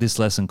 well, this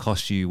lesson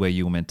cost you where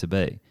you were meant to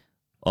be.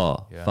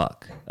 Oh, Yeah.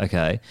 fuck.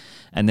 Okay.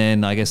 And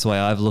then I guess the way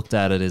I've looked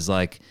at it is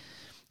like,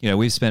 you know,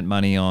 we've spent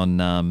money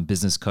on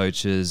business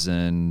coaches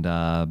and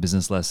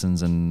business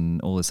lessons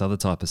and all this other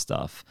type of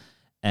stuff.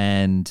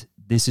 And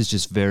this is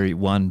just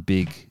one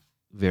big,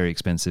 very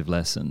expensive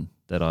lesson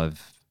that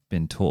I've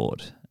been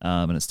taught.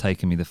 And it's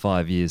taken me the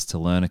 5 years to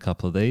learn a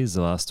couple of these,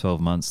 the last 12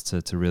 months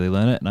to really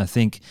learn it. And I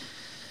think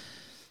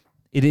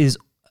it is,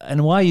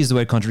 and why I use the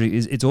word contradict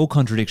is it's all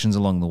contradictions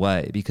along the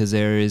way, because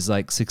there is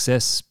like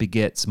success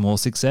begets more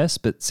success,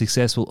 but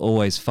success will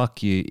always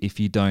fuck you if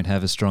you don't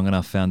have a strong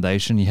enough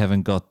foundation. You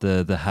haven't got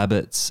the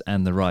habits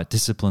and the right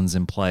disciplines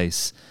in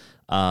place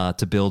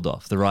to build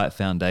off, the right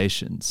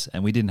foundations.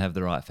 And we didn't have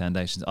the right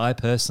foundations. I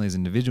personally, as an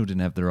individual,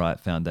 didn't have the right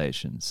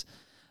foundations.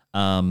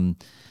 And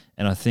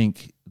I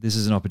think this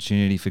is an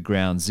opportunity for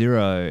ground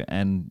zero.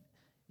 And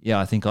yeah,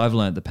 I think I've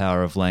learned the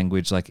power of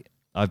language. Like,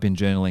 I've been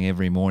journaling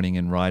every morning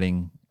and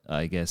writing,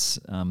 I guess,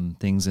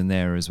 things in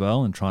there as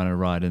well, and trying to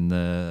write in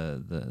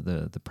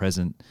the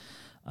present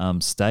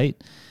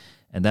state.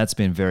 And that's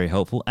been very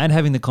helpful. And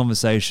having the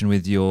conversation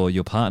with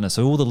your partner.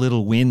 So all the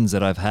little wins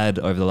that I've had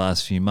over the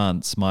last few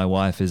months, my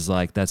wife is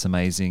like, that's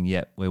amazing.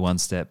 Yep, we're one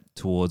step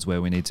towards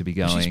where we need to be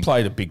going. She's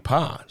played a big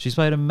part. She's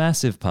played a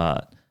massive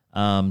part.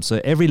 So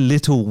every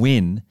little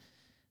win,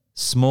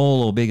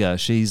 small or bigger,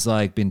 she's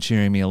like been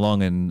cheering me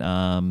along. And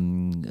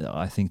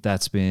I think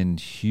that's been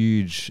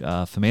huge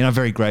for me. And I'm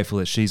very grateful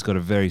that she's got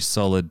a very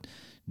solid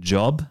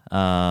job.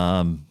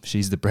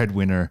 She's the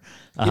breadwinner.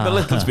 Yeah, but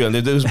let's be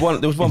honest. There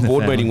was one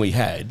board meeting we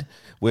had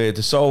where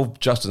to solve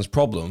Justin's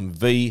problem,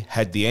 V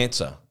had the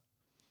answer,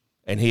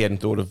 and he hadn't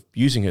thought of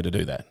using her to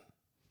do that.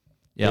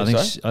 Yeah,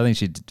 I think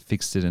she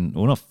fixed it,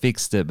 not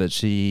fixed it, but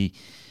she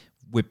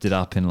whipped it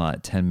up in like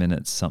 10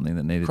 minutes. Something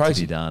that needed to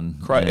be done.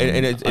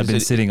 I've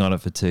been sitting on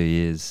it for 2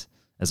 years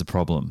as a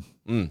problem.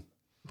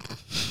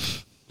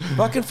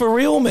 Fucking for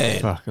real,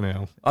 man. Fucking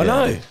hell. I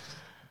know.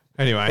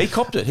 Anyway, He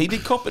copped it. He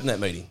did cop it in that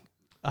meeting.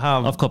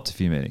 I've copped a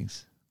few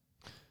meetings.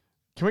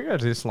 Can we go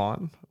to this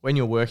line? When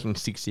you're working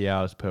 60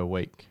 hours per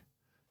week,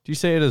 do you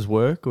see it as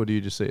work or do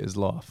you just see it as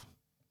life?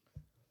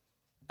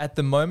 At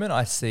the moment,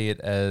 I see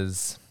it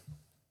as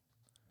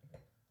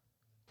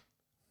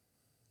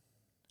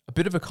a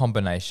bit of a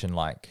combination.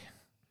 Like,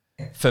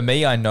 for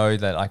me, I know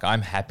that like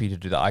I'm happy to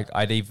do that.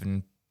 I'd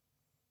even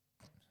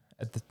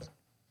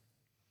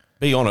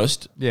Be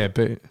honest. Yeah,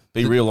 but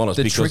Be real honest.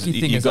 the because tricky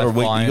thing you is got I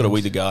to find-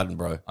 weed the garden,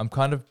 bro. I'm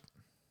kind of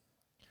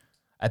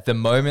at the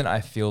moment.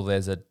 I feel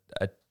there's a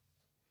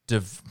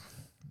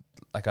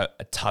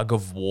tug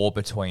of war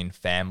between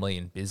family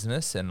and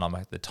business, and I'm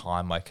like the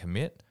time I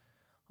commit.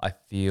 I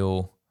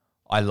feel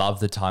I love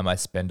the time I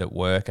spend at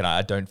work, and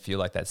I don't feel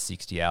like that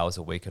 60 hours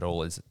a week at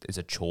all is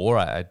a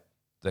chore.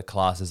 The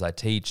classes I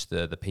teach,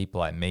 the people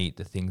I meet,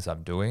 the things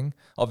I'm doing.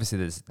 Obviously,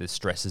 there's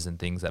stresses and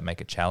things that make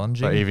it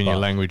challenging. but even your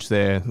language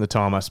there, the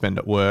time I spend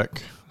at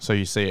work, so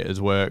you see it as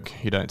work.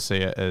 You don't see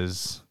it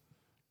as,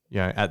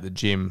 at the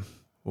gym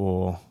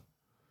or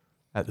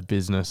at the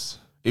business.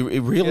 It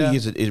really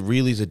is. It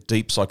really is a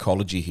deep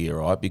psychology here,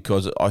 right?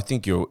 Because I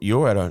think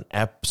you're at an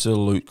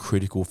absolute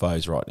critical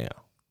phase right now.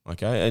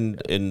 Okay,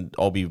 and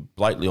I'll be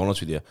blatantly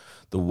honest with you.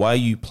 The way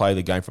you play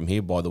the game from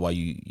here, by the way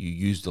you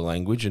use the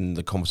language and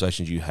the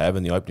conversations you have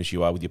and the openness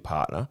you are with your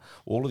partner,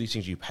 all of these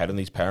things you've had in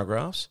these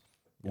paragraphs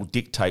will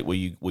dictate where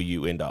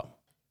you end up.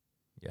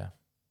 Yeah.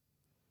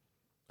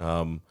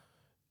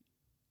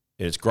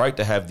 It's great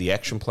to have the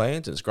action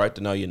plans. And it's great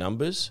to know your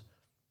numbers,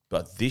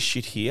 but this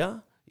shit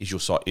here is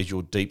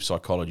your deep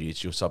psychology.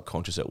 It's your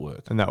subconscious at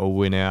work. And that will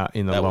win out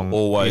in the That will long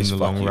always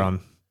fuck you.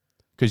 run.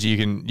 Because you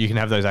can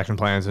have those action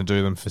plans and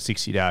do them for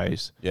 60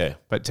 days, Yeah.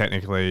 but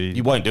technically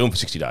You won't do them for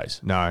 60 days.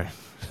 no.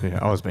 Yeah,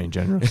 I was being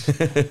generous.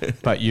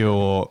 But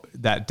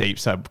that deep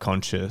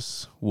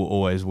subconscious will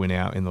always win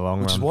out in the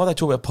long Which is run. why they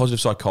talk about positive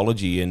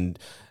psychology and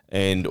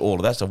all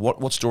of that stuff.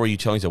 What story are you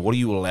telling yourself? What are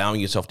you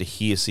allowing yourself to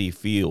hear, see,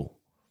 feel?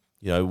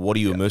 What are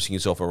you immersing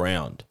yourself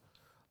around?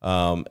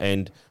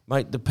 And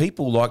mate, the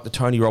people like the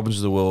Tony Robbins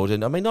of the world,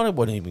 and I mean, I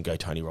wouldn't even go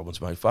Tony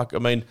Robbins, mate. Fuck, I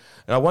mean,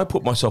 and I won't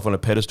put myself on a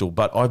pedestal,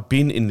 but I've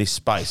been in this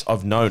space.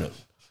 I've known it,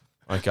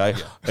 okay,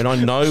 and I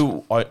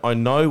know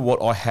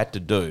what I had to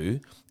do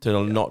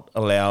to not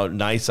allow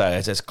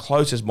naysayers as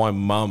close as my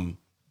mum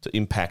to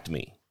impact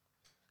me.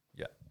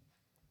 Yeah.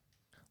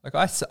 Like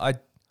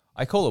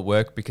I call it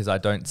work because I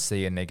don't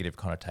see a negative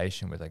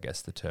connotation with, I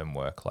guess, the term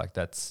work. Like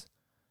that's,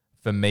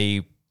 for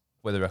me,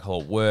 whether I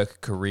call it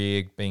work,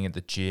 career, being at the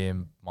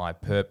gym, my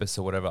purpose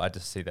or whatever, I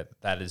just see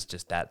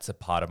that's a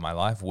part of my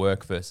life,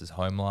 work versus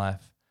home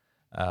life.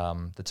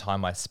 The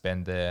time I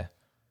spend there.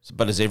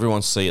 But does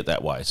everyone see it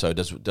that way? So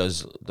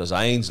does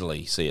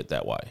Ainsley see it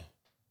that way?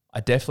 I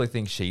definitely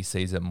think she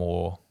sees it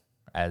more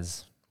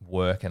as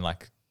work, and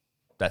like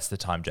that's the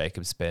time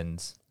Jacob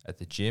spends at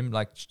the gym.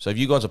 Like, So if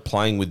you guys are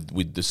playing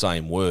with the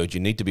same word,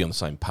 you need to be on the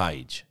same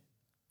page.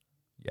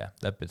 yeah,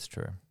 that bit's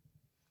true.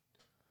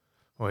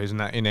 Well, isn't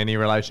that in any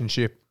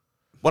relationship?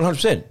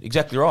 100%,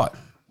 exactly right.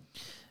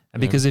 And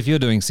because if you're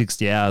doing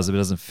 60 hours, if it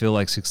doesn't feel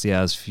like 60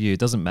 hours for you, it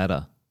doesn't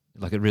matter.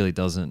 Like, it really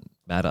doesn't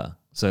matter.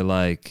 So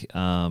like,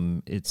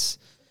 and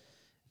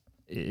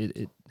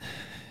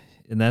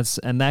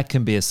that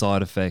can be a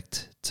side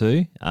effect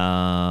too.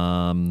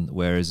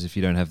 Whereas if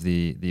you don't have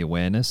the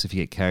awareness, if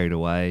you get carried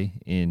away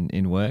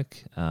in work,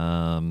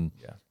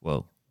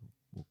 well,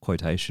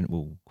 quotation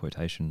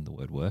the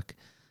word work.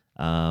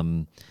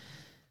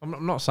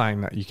 I'm not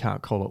saying that you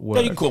can't call it work.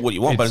 No, you can call it what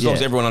you want, but as long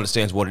as everyone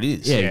understands what it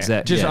is. Yeah,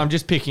 exactly. I'm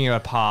just picking it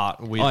apart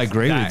with I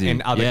agree that with you.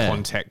 and other Yeah.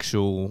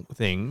 contextual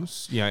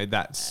things.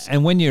 That's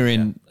And when you're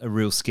in a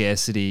real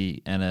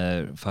scarcity and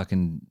a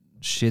fucking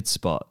shit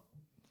spot,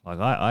 like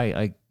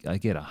I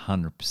get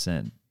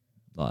 100%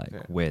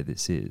 where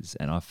this is,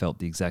 and I felt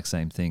the exact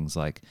same things.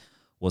 Like,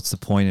 what's the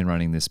point in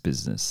running this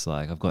business?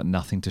 Like, I've got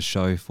nothing to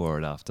show for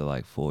it after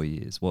like 4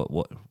 years. What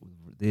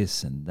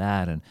this and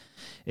that, and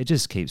it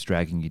just keeps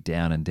dragging you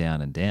down and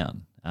down and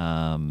down.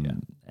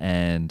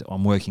 And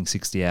I'm working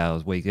 60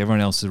 hours a week. Everyone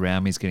else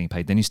around me is getting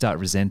paid. Then you start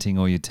resenting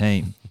all your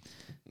team.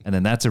 And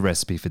then that's a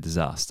recipe for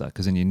disaster,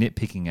 because then you're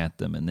nitpicking at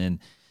them, and then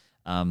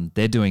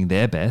they're doing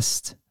their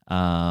best,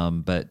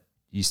 but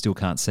you still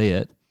can't see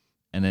it.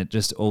 And it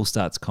just all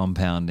starts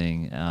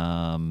compounding.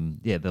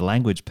 The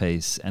language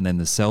piece and then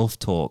the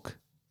self-talk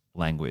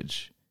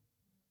language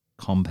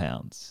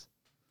compounds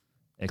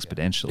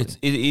exponentially.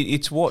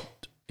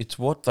 It's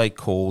what they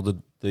call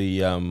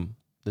the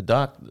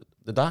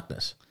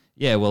darkness.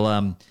 Yeah, well,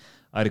 I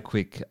had a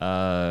quick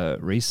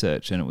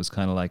research, and it was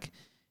kind of like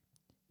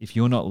if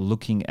you're not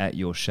looking at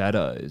your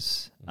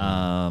shadows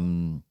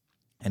and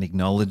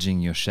acknowledging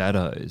your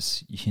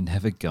shadows, you're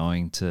never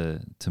going to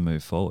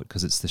move forward,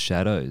 because it's the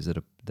shadows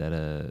that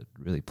are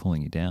really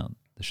pulling you down.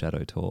 The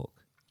shadow talk.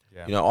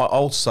 Yeah. You know,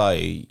 I'll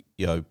say,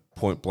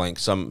 point blank,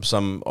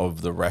 some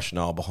of the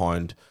rationale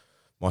behind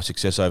my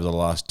success over the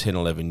last 10,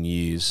 11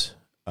 years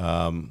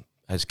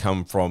has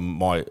come from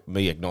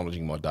me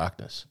acknowledging my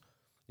darkness.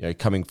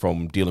 Coming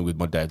from dealing with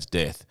my dad's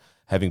death,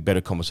 having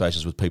better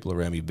conversations with people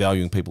around me,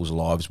 valuing people's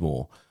lives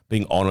more,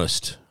 being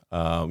honest,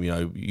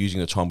 using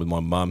the time with my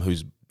mum,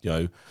 who's,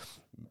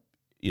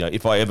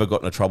 if I ever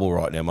got into trouble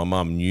right now, my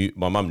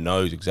mum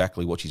knows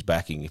exactly what she's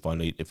backing if I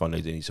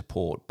need any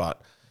support. But,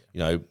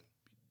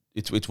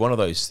 it's one of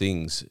those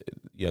things,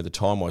 the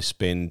time I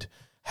spend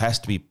has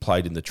to be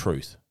played in the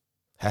truth,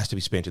 has to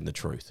be spent in the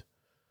truth.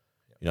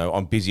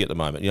 I'm busy at the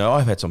moment.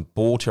 I've had some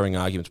ball-tearing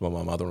arguments with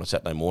my mother on a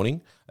Saturday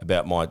morning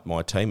about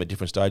my team at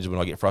different stages when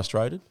I get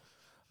frustrated.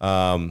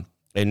 And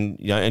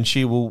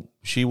she will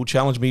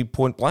challenge me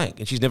point blank,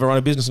 and she's never run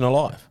a business in her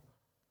life.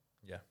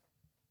 Yeah.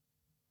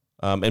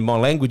 And my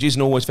language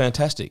isn't always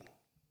fantastic.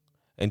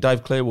 And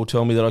Dave Clare will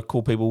tell me that I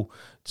call people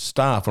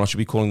staff and I should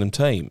be calling them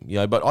team.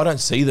 But I don't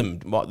see them.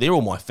 They're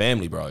all my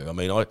family, bro. I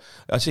mean,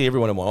 I see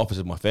everyone in my office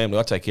as my family.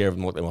 I take care of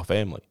them like they're my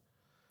family.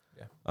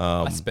 Yeah.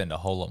 I spend a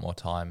whole lot more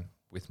time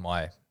with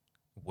my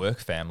work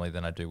family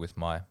than I do with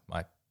my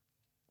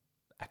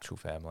actual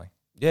family.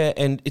 Yeah,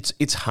 and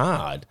it's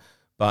hard,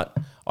 but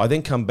I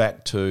then come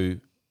back to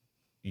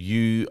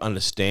you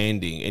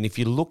understanding, and if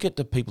you look at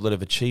the people that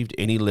have achieved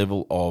any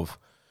level of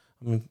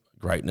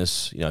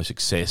greatness,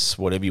 success,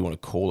 whatever you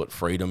want to call it,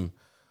 freedom,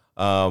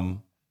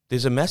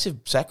 there's a massive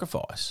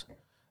sacrifice,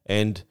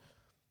 and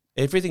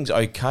everything's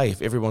okay if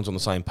everyone's on the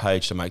same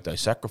page to make those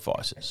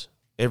sacrifices.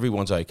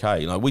 Everyone's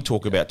okay. We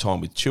talk about time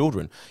with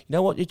children. You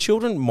know what? Your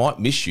children might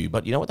miss you,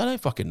 but you know what? They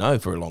don't fucking know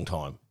for a long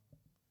time.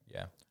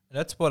 Yeah. And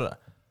that's what,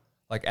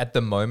 at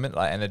the moment,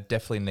 and it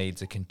definitely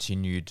needs a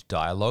continued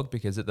dialogue,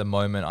 because at the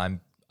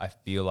moment I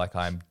feel like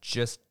I'm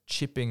just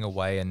chipping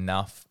away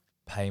enough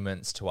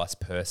payments to us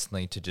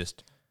personally to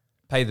just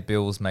pay the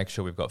bills, make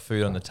sure we've got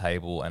food on the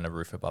table and a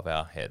roof above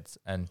our heads.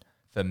 And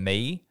for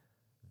me,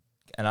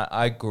 and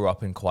I grew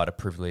up in quite a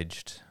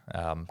privileged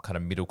kind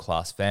of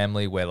middle-class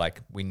family where,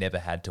 we never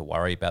had to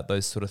worry about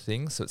those sort of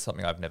things. So it's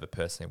something I've never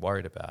personally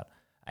worried about.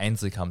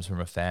 Ainsley comes from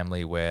a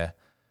family where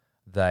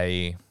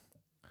they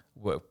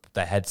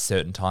had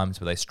certain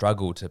times where they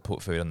struggled to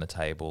put food on the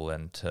table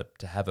and to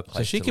have a place to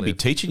live. So she could be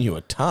teaching you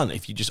a ton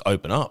if you just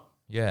open up.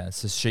 Yeah,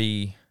 so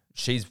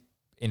she's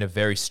in a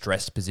very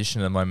stressed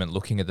position at the moment,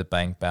 looking at the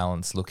bank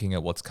balance, looking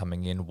at what's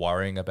coming in,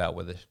 worrying about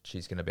whether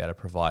she's going to be able to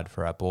provide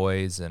for our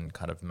boys and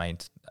kind of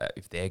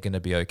if they're going to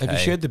be okay. Have you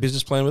shared the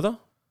business plan with her?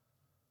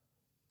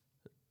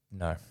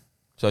 No.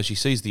 So she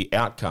sees the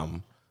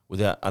outcome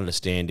without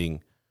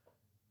understanding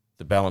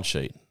the balance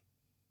sheet,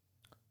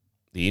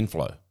 the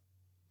inflow.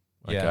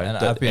 Yeah, and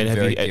I've been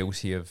very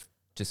guilty of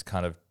just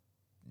kind of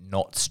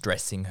not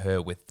stressing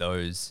her with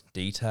those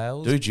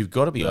details. Dude, you've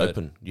got to be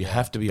open. You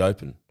have to be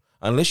open.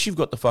 Unless you've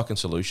got the fucking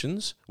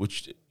solutions,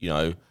 which,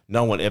 no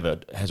one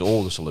ever has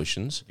all the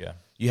solutions. Yeah.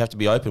 You have to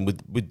be open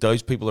with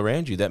those people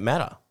around you that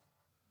matter.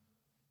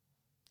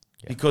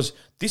 Yeah. Because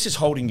this is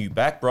holding you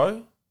back,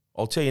 bro.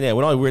 I'll tell you now,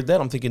 when I read that,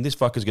 I'm thinking this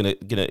fucker's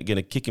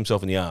gonna kick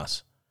himself in the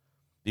ass.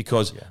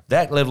 Because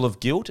that level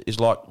of guilt is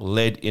like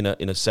lead in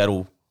a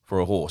saddle for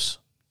a horse.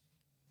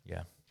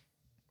 Yeah.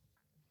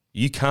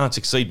 You can't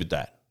succeed with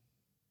that.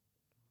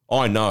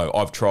 I know,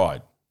 I've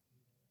tried.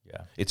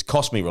 Yeah. It's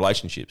cost me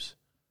relationships.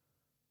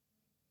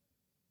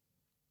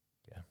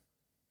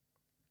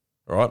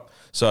 All right.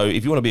 So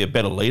if you want to be a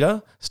better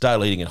leader, start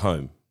leading at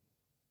home.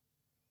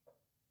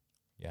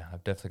 Yeah,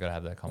 I've definitely got to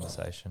have that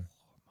conversation.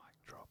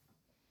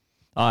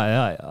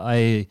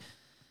 I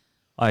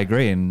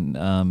agree, and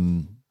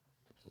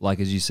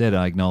as you said,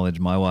 I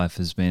acknowledge my wife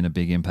has been a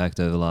big impact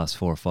over the last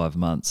 4 or 5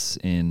 months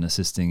in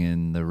assisting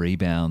in the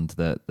rebound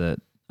that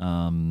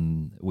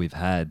we've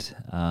had.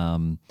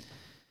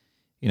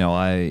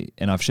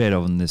 I've shared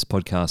on this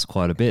podcast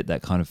quite a bit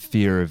that kind of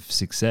fear of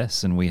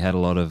success, and we had a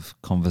lot of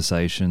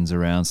conversations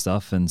around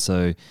stuff. And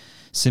so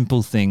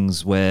simple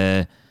things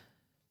where,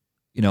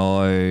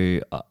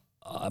 I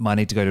might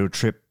need to go to a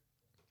trip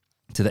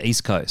to the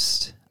East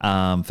Coast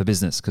for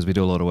business because we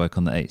do a lot of work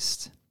on the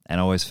East. And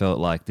I always felt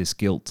like this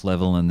guilt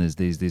level and there's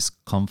this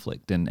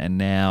conflict. And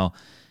now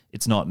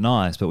it's not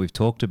nice, but we've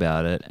talked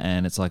about it.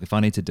 And it's like, if I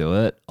need to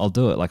do it, I'll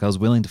do it. I was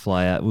willing to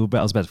fly out. I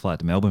was about to fly out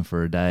to Melbourne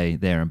for a day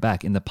there and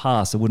back. In the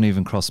past, it wouldn't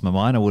even cross my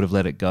mind. I would have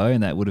let it go,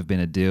 and that would have been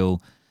a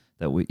deal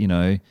that we,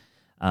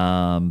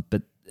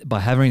 but by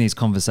having these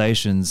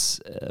conversations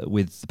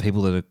with the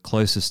people that are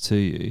closest to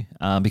you,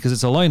 because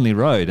it's a lonely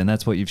road, and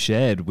that's what you've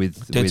shared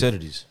with Dead set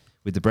it is.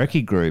 with the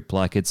Brekkie group.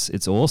 Like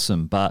it's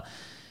awesome, but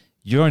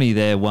you're only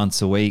there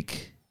once a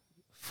week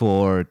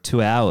for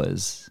 2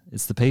 hours.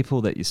 It's the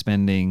people that you're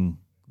spending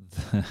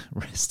the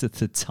rest of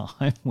the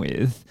time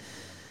with,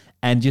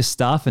 and your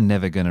staff are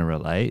never going to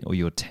relate, or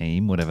your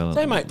team, whatever.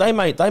 They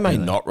may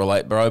not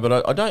relate, bro,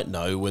 but I don't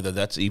know whether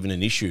that's even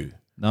an issue.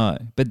 No,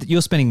 but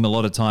you're spending a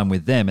lot of time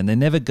with them, and they're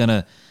never going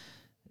to,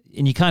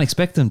 and you can't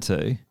expect them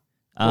to,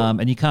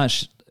 and you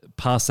can't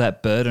pass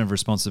that burden of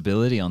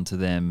responsibility onto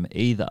them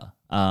either.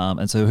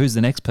 And so who's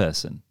the next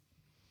person?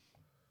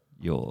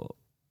 Your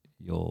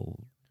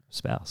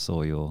spouse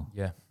or your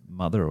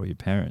mother or your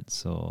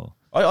parents or...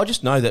 I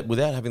just know that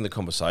without having the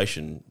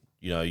conversation,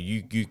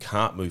 you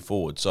can't move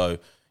forward. So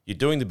you're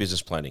doing the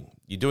business planning,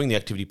 you're doing the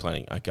activity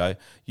planning, okay?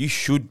 You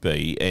should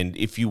be, and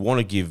if you want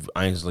to give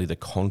Ainsley the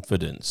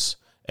confidence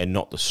and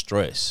not the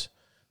stress,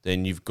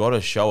 then you've got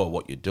to show her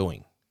what you're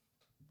doing.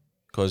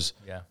 Because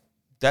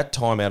that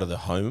time out of the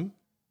home,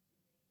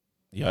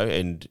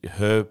 and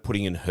her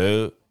putting in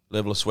her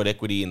level of sweat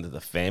equity into the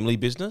family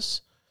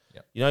business,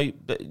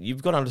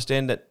 you've got to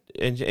understand that,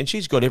 and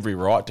she's got every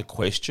right to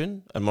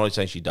question. I'm not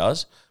saying she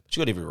does, but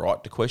she's got every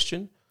right to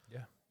question.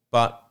 Yeah.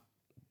 But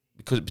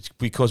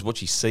because what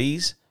she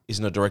sees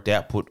isn't a direct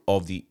output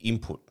of the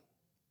input.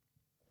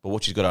 But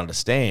what she's got to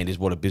understand is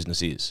what a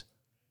business is.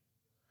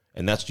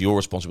 And that's your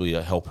responsibility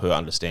to help her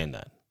understand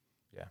that.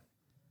 Yeah,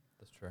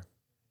 that's true.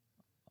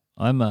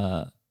 I'm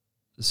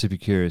super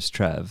curious,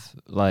 Trav.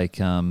 Like,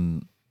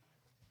 over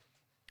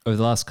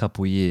the last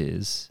couple of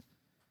years,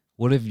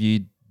 what have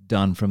you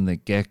done from the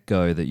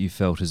get-go that you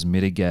felt has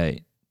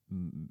mitigate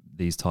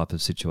these type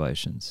of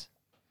situations?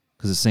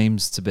 Because it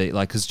seems to be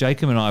like, because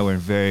Jacob and I were in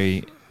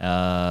very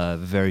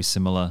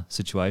similar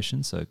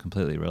situations, so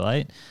completely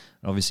relate.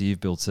 And obviously, you've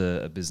built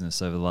a business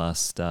over the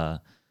last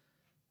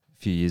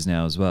few years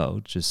now as well.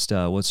 Just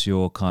what's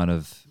your kind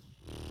of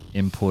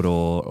input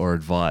or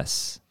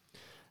advice?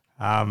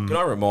 Can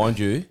I remind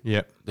you?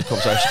 Yep. The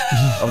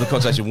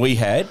conversation we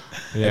had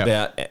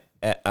about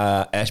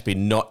Ashby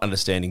not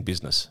understanding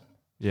business.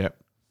 Yep.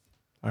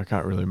 I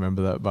can't really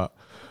remember that, but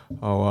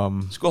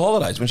I'll school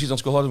holidays. When she's on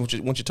school holidays,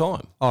 what's your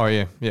time? Oh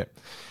yeah.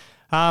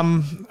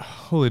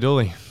 Holy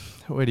dolly.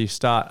 Where do you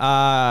start?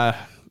 I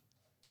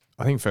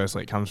think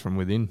firstly it comes from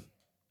within.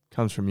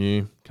 Comes from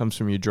you. Comes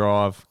from your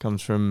drive.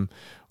 Comes from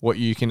what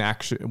you can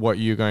what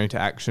you're going to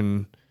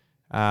action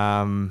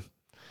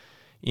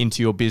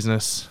into your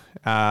business.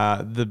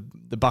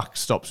 The buck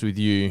stops with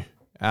you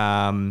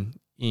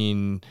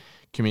in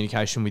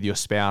communication with your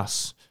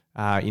spouse,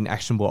 in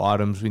actionable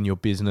items in your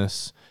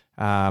business,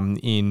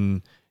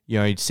 in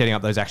setting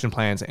up those action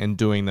plans and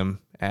doing them,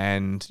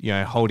 and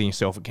holding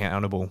yourself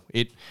accountable.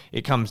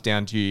 It comes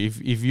down to you.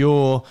 If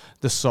you're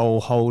the sole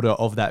holder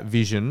of that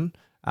vision,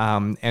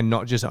 and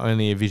not just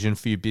only a vision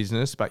for your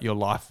business, but your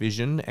life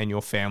vision and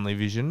your family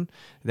vision,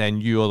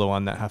 then you're the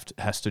one that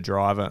has to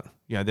drive it.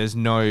 There's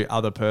no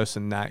other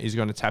person that is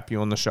going to tap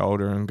you on the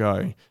shoulder and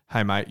go,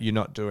 "Hey mate, you're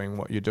not doing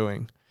what you're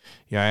doing."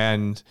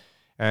 And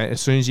as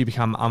soon as you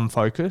become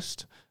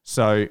unfocused,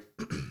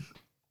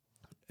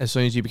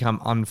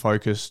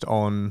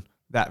 on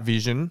that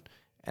vision,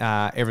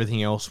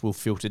 everything else will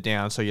filter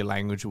down. So your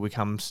language will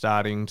become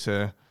starting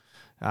to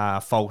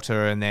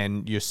falter, and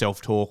then your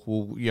self-talk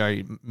will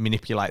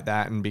manipulate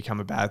that and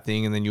become a bad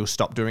thing, and then you'll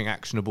stop doing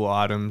actionable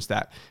items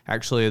that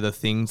actually are the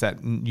things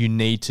that you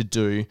need to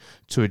do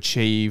to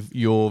achieve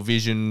your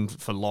vision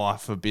for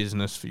life, for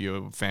business, for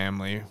your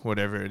family,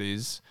 whatever it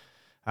is.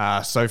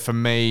 So for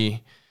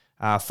me,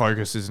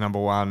 focus is number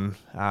one.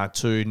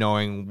 2,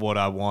 knowing what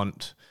I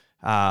want.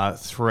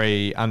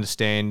 3,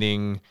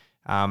 understanding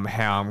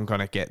how I'm going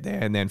to get there,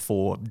 and then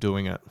 4,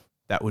 doing it.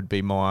 That would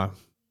be my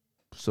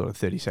sort of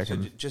 30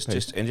 seconds. So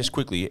just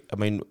quickly, I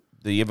mean,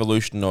 the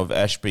evolution of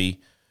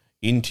Ashby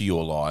into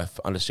your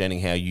life,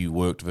 understanding how you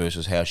worked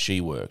versus how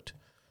she worked.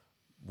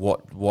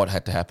 What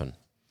had to happen?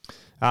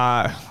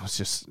 It's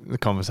just the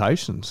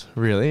conversations,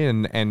 really,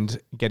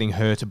 and getting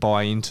her to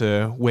buy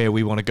into where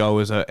we want to go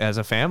as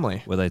a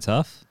family. Were they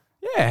tough?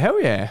 Yeah, hell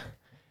yeah.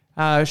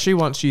 She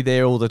wants you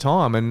there all the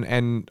time,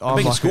 and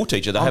being a school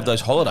teacher, they have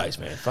those holidays,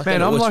 man.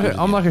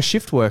 I'm like a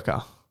shift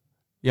worker.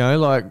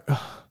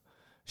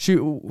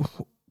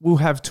 We'll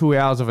have 2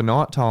 hours of a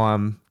night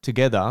time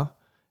together,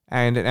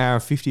 and an hour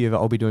and 50 of it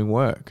I'll be doing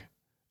work,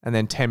 and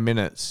then 10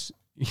 minutes,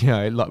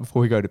 like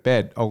before we go to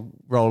bed, I'll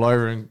roll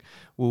over and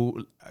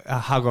we'll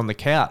hug on the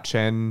couch,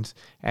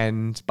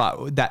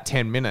 but that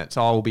 10 minutes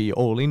I'll be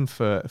all in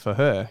for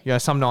her.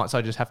 Some nights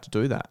I just have to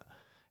do that,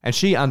 and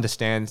she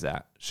understands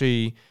that.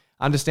 She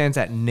understands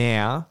that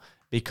now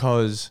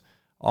because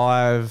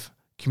I've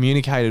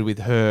communicated with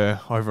her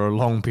over a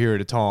long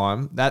period of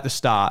time. At the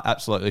start,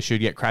 absolutely, she'd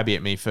get crabby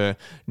at me for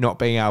not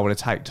being able to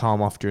take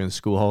time off during the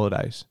school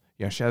holidays.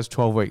 She has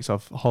 12 weeks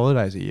off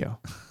holidays a year.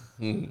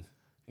 Mate,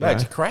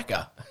 it's a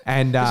cracker.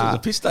 And this was a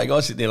piss take. I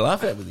was sitting there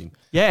laughing at with him.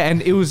 Yeah,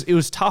 and it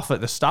was tough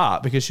at the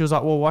start because she was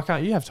like, "Well, why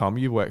can't you have time?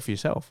 You work for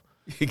yourself."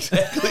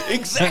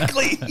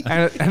 Exactly.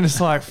 and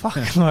it's like,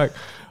 fuck, like,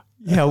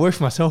 yeah, I work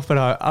for myself, but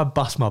I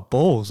bust my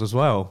balls as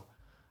well.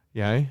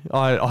 You know,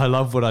 I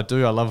love what I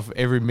do. I love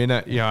every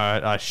minute. You know,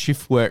 I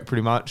shift work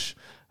pretty much.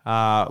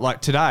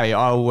 Like today,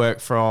 I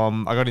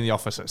got in the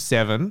office at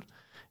 7,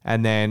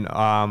 and then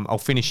I'll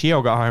finish here.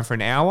 I'll go home for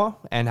an hour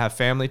and have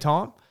family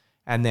time,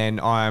 and then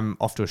I'm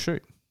off to a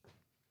shoot.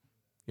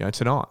 You know,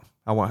 tonight.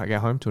 I won't get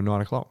home till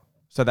 9 o'clock.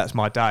 So that's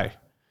my day.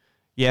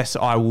 Yes,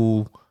 I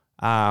will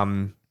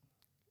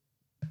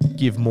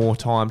give more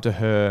time to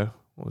her.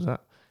 What was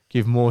that?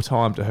 Give more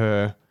time to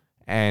her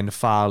and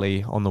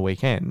Farley on the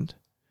weekend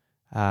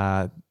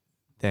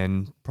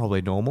than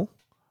probably normal.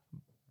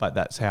 But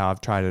that's how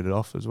I've traded it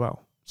off as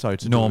well. So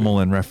to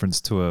Normal in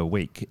reference to a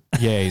week,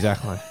 yeah,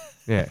 exactly.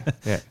 Yeah.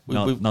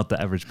 not the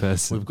average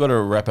person. We've got to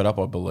wrap it up,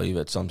 I believe,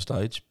 at some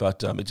stage.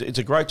 But it's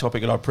a great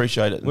topic, and I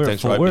appreciate it. And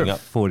thanks for we're opening at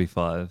up.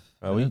 45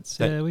 Are we? minutes.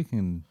 Yeah, we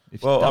can.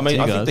 Well, I mean,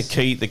 I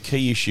think the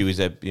key issue is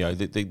that, you know,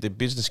 the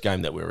business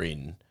game that we're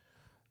in,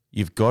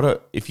 you've got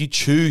to, if you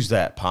choose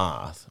that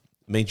path,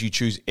 it means you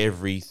choose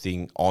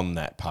everything on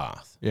that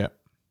path. Yeah.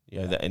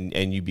 You know,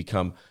 and you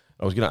become.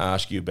 I was going to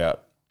ask you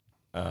about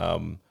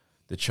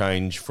the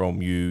change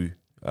from you.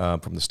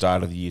 From the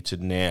start of the year to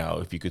now,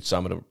 if you could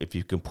sum it, if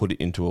you can put it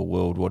into a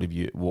word,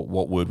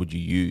 what word would you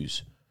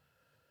use?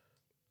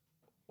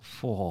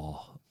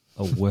 For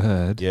a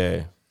word.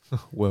 Yeah,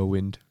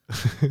 Whirlwind.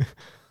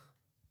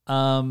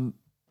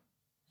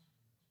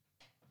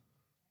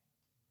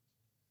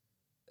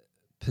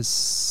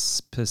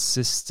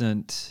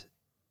 Persistent.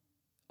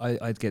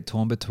 I'd get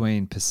torn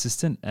between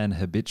persistent and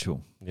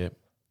habitual. Yep.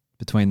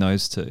 Between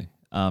those two,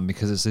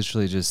 because it's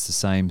literally just the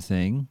same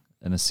thing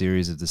and a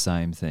series of the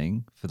same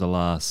thing for the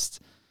last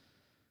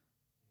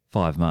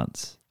 5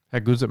 months. How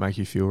good does it make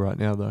you feel right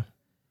now, though?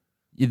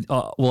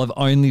 Well, I've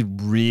only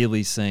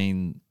really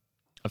seen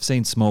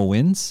small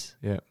wins.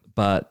 Yeah.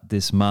 But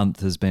this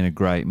month has been a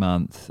great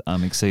month.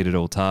 Exceeded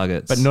all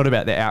targets. But not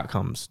about the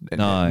outcomes.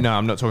 No,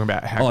 I'm not talking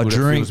about how good it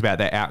feels about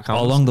the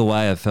outcomes. Along the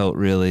way, I felt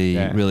really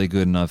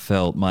good, and I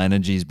felt my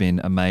energy's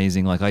been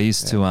amazing. Like I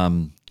used to,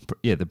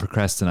 the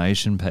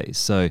procrastination piece.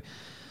 So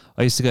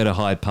I used to go to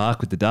Hyde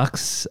Park with the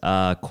Ducks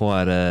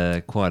quite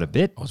a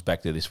bit. I was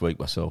back there this week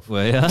myself.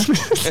 Were you?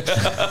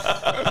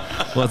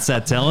 What's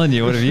that telling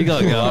you? What have you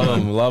got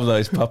going? Love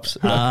those pups.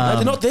 No,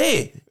 they're not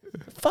there.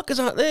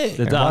 Fuckers aren't there.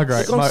 The Ducks.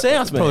 Migrate. They're gone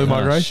south, man. Probably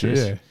migration,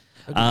 shit.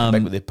 yeah.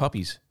 Back with their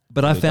puppies.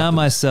 But I found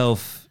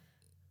myself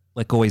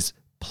like always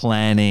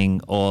planning,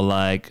 or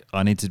like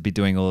I need to be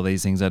doing all of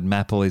these things. I'd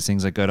map all these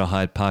things. I'd go to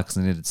Hyde Park because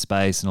I needed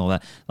space and all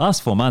that.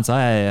 Last 4 months,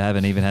 I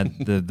haven't even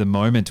had the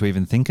moment to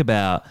even think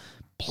about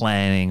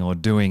planning or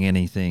doing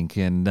anything.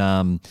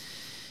 And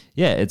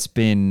it's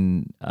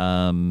been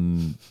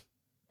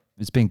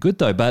good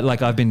though. But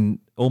like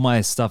all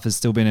my stuff has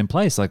still been in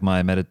place. Like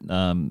my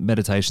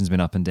meditation's been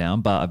up and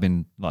down, but I've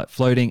been like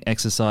floating,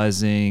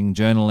 exercising,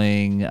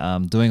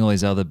 journaling, doing all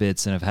these other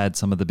bits, and I've had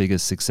some of the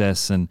biggest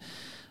success. And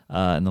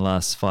in the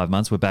last 5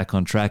 months, we're back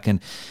on track.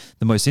 And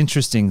the most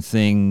interesting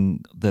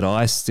thing that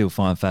I still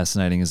find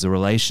fascinating is the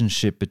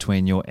relationship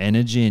between your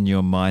energy and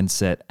your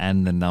mindset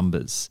and the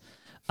numbers.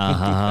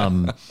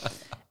 And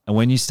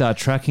when you start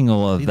tracking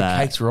all of that,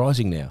 The cake's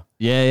rising now.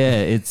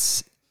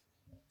 it's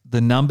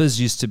the numbers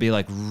used to be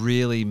like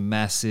really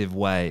massive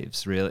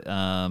waves, really,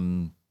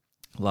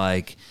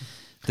 like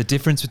the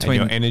difference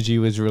between And your energy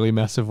was really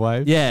massive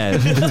wave.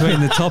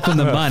 between the top and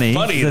the money.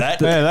 Funny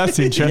that. Yeah, that's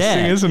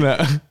interesting, isn't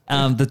it?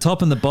 The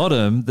top and the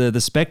bottom, the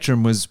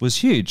spectrum was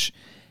huge.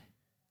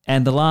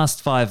 And the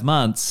last 5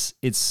 months,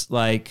 it's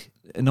like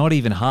not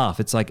even half.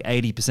 It's like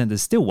 80%.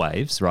 There's still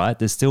waves, right?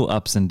 There's still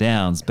ups and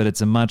downs, but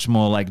it's a much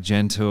more like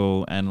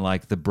gentle, and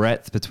like the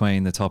breadth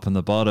between the top and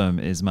the bottom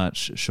is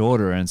much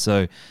shorter. And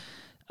so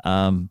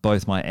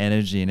both my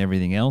energy and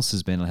everything else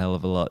has been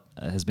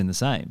the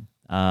same.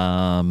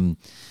 And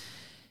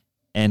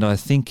I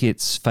think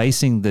it's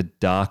facing the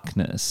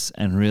darkness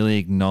and really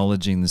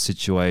acknowledging the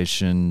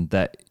situation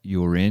that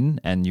you're in,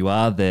 and you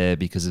are there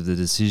because of the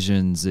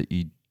decisions that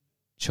you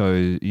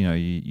chose,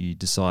 you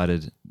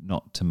decided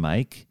not to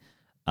make,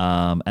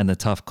 and the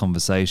tough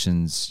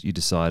conversations you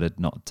decided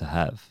not to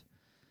have.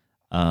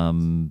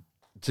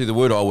 See, the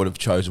word I would have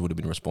chosen would have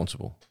been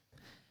responsible.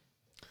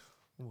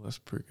 Well, that's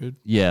pretty good.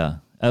 Yeah.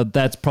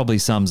 That probably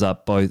sums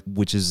up both,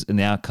 which is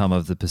an outcome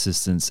of the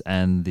persistence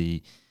and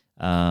the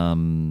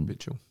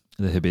Habitual.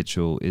 The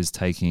habitual is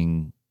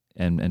taking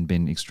and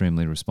being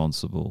extremely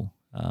responsible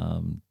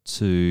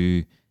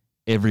to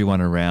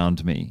everyone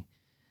around me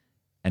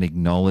and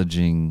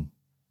acknowledging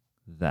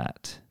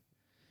that.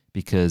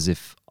 Because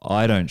if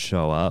I don't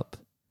show up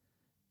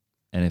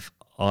and if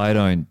I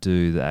don't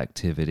do the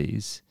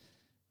activities,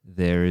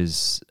 there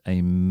is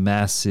a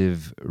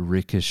massive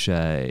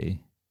ricochet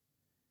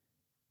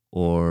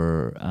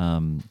or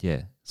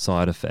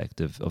side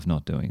effect of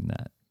not doing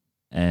that.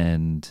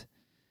 And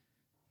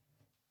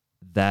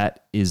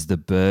that is the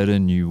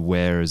burden you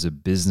wear as a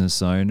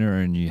business owner,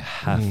 and you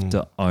have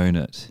to own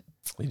it.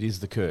 It is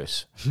the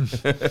curse.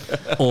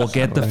 or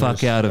get the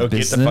fuck out of Or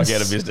business. get the fuck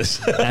out of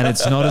business. And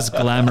it's not as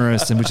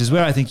glamorous, and which is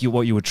where I think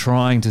what you were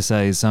trying to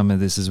say is some of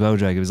this as well,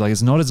 Jacob. Is like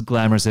it's not as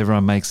glamorous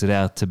everyone makes it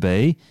out to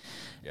be,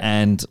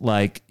 and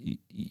like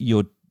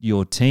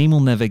your team will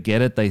never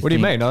get it. What do you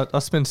mean? I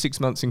spent 6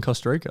 months in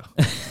Costa Rica.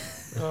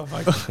 Oh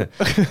my God.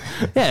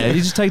 Yeah,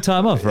 you just take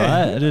time off,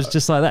 right? It's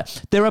just like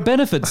that. There are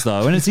benefits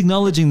though, and it's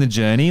acknowledging the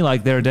journey.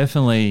 Like there are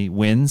definitely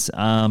wins. You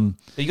got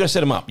to set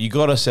them up. You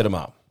got to set them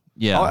up.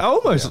 Yeah, I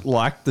almost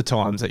like the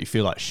times that you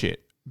feel like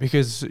shit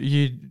because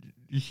you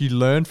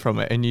learn from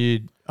it and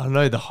I don't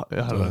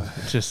know,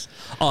 just.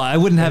 Oh, I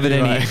wouldn't have it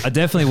any. Anyway. I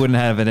definitely wouldn't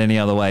have it any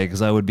other way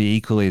because I would be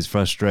equally as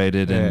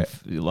frustrated and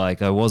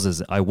like I was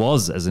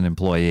as an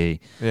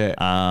employee. Yeah.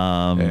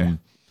 Yeah.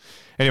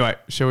 Anyway,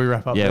 shall we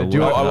wrap up? Yeah, there? Do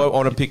you well, want- I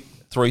want to pick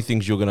 3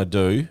 things you're going to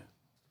do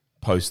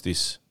post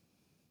this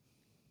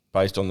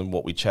based on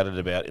what we chatted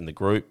about in the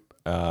group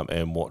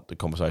and what the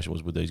conversation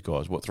was with these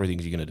guys. What 3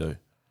 things are you going to do?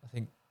 I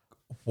think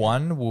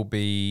one will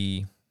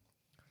be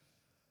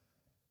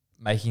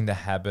making the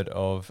habit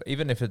of,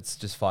 even if it's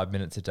just 5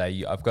 minutes a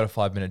day, I've got a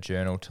 5-minute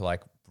journal to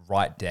like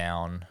write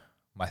down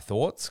my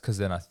thoughts because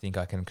then I think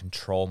I can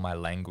control my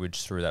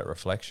language through that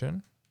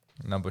reflection.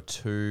 Number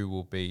 2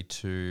 will be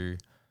to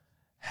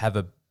have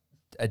a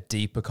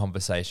deeper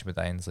conversation with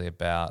Ainsley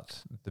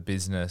about the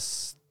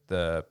business,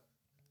 the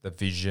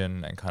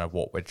vision and kind of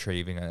what we're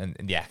achieving and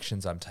the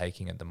actions I'm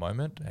taking at the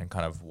moment and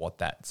kind of what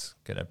that's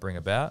going to bring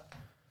about.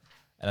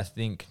 And I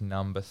think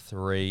number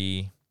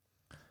 3,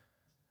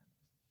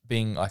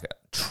 being like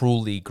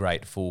truly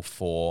grateful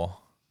for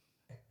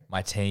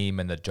my team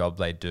and the job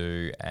they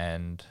do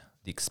and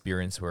the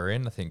experience we're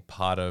in. I think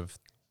part of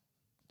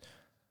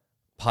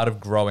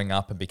growing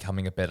up and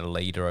becoming a better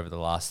leader over the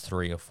last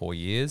 3 or 4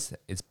 years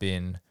has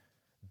been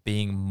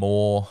being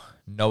more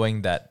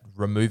knowing that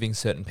removing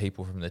certain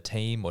people from the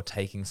team or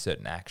taking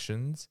certain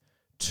actions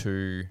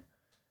to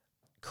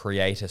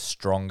create a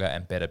stronger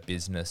and better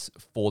business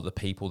for the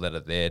people that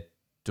are there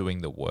doing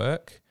the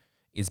work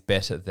is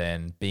better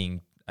than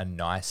being a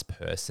nice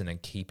person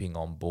and keeping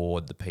on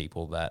board the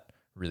people that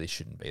really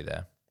shouldn't be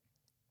there.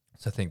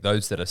 So I think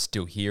those that are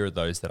still here are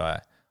those that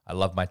I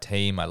love my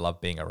team, I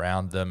love being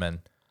around them, and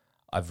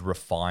I've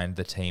refined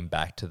the team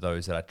back to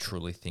those that I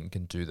truly think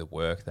can do the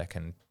work that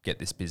can get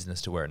this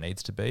business to where it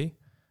needs to be.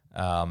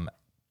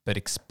 But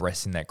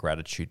expressing that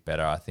gratitude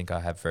better. I think I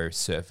have very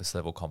surface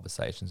level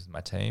conversations with my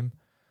team.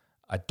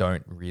 I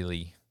don't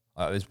really,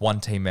 there's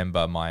one team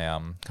member, my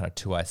kind of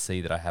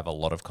 2IC that I have a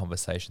lot of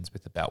conversations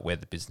with about where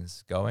the business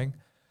is going,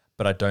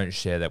 but I don't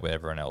share that with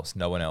everyone else.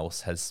 No one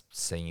else has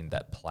seen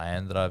that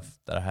plan that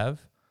I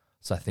have.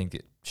 So I think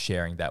that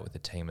sharing that with the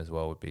team as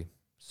well would be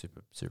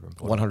super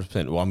important.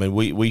 100%. Well, I mean,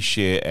 we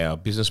share our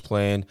business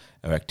plan,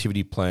 our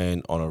activity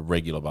plan on a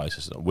regular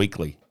basis,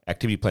 weekly.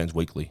 Activity plans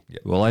weekly. Yeah.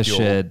 Well,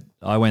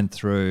 I went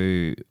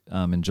through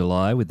in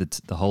July with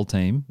the whole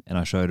team and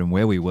I showed them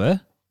where we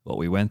were, what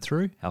we went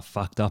through, how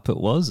fucked up it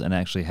was, and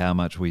actually how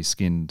much we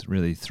skinned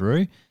really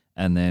through,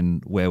 and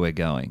then where we're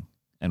going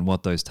and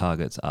what those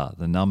targets are,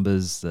 the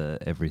numbers, the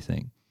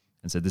everything.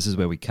 And so this is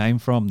where we came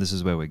from, this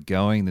is where we're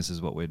going, this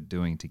is what we're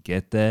doing to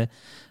get there.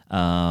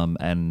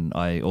 And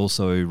I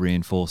also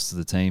reinforced to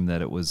the team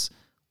that it was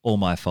all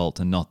my fault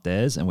and not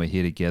theirs, and we're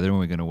here together and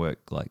we're going to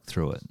work like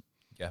through it.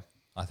 Yeah,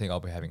 I think I'll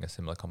be having a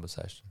similar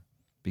conversation.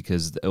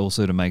 Because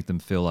also to make them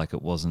feel like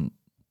it wasn't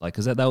like,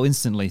 because they'll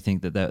instantly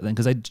think that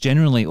because they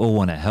generally all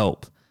want to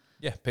help.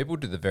 Yeah, people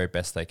do the very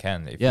best they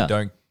can. If Yeah. you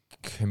don't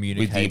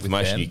communicate With the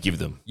information them, you give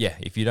them. yeah,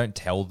 if you don't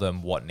tell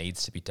them what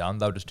needs to be done,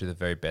 they'll just do the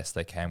very best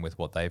they can with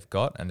what they've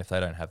got. And if they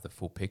don't have the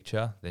full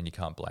picture, then you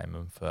can't blame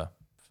them for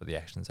the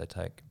actions they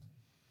take.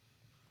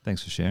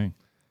 Thanks for sharing.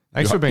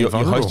 Thanks for being You're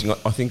vulnerable. hosting.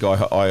 I think I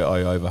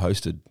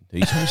over-hosted.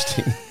 He's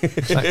hosting.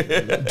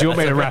 Do you want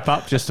me to wrap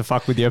up just to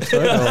fuck with the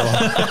episode?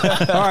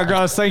 Or? All right,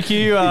 guys. Thank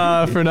you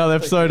for another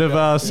episode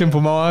of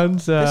Simple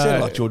Minds. It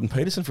sounded like Jordan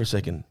Peterson for a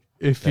second.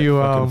 If That you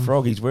fucking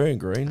frog, he's wearing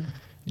green.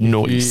 if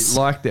you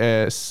like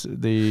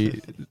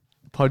the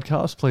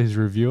podcast, please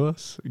review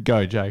us.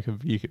 Go,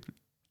 Jacob. You could.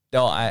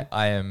 No, I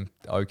am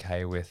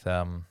okay with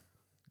kind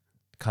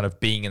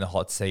of being in the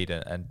hot seat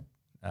and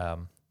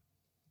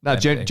No,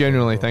 And thank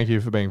genuinely, you. thank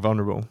you for being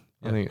vulnerable.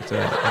 I Yeah. think it's a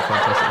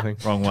fantastic thing.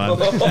 Wrong one.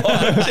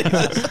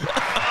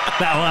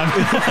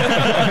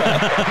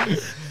 That one.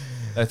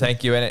 no,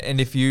 thank you. And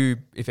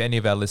if any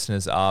of our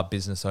listeners are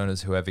business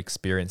owners who have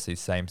experienced these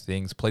same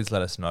things, please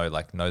let us know.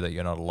 Like, know that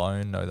you're not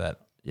alone. Know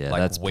that Yeah,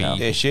 like that's we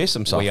powerful. Yeah, share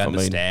some stuff. we I mean,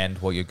 understand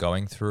what you're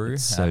going through.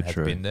 It's so and have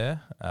true. been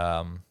there.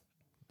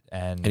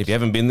 And if you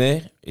haven't been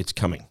there, it's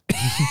coming.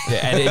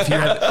 yeah, and if you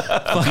have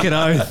Fucking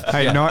oath.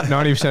 Hey,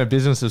 90% of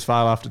businesses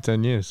fail after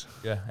 10 years.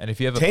 and if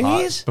you have 10 a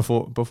years?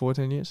 Before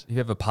 10 years? if you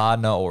have a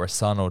partner or a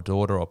son or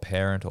daughter or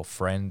parent or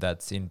friend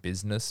that's in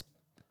business,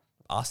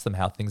 ask them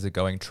how things are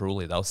going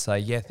truly. They'll say,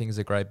 yeah, things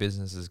are great,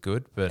 business is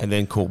good, but And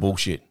then call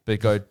bullshit.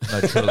 go,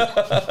 no, truly,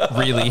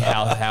 really,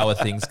 how are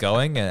things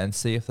going? And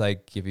see if they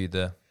give you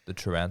the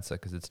true answer,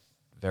 because it's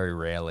very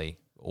rarely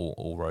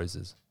all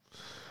roses.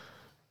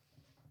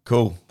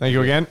 Cool. Thank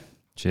you again.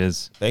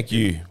 Cheers. Thank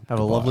you. Have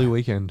a lovely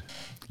weekend.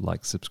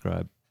 Like,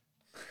 subscribe.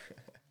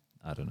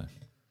 I don't know.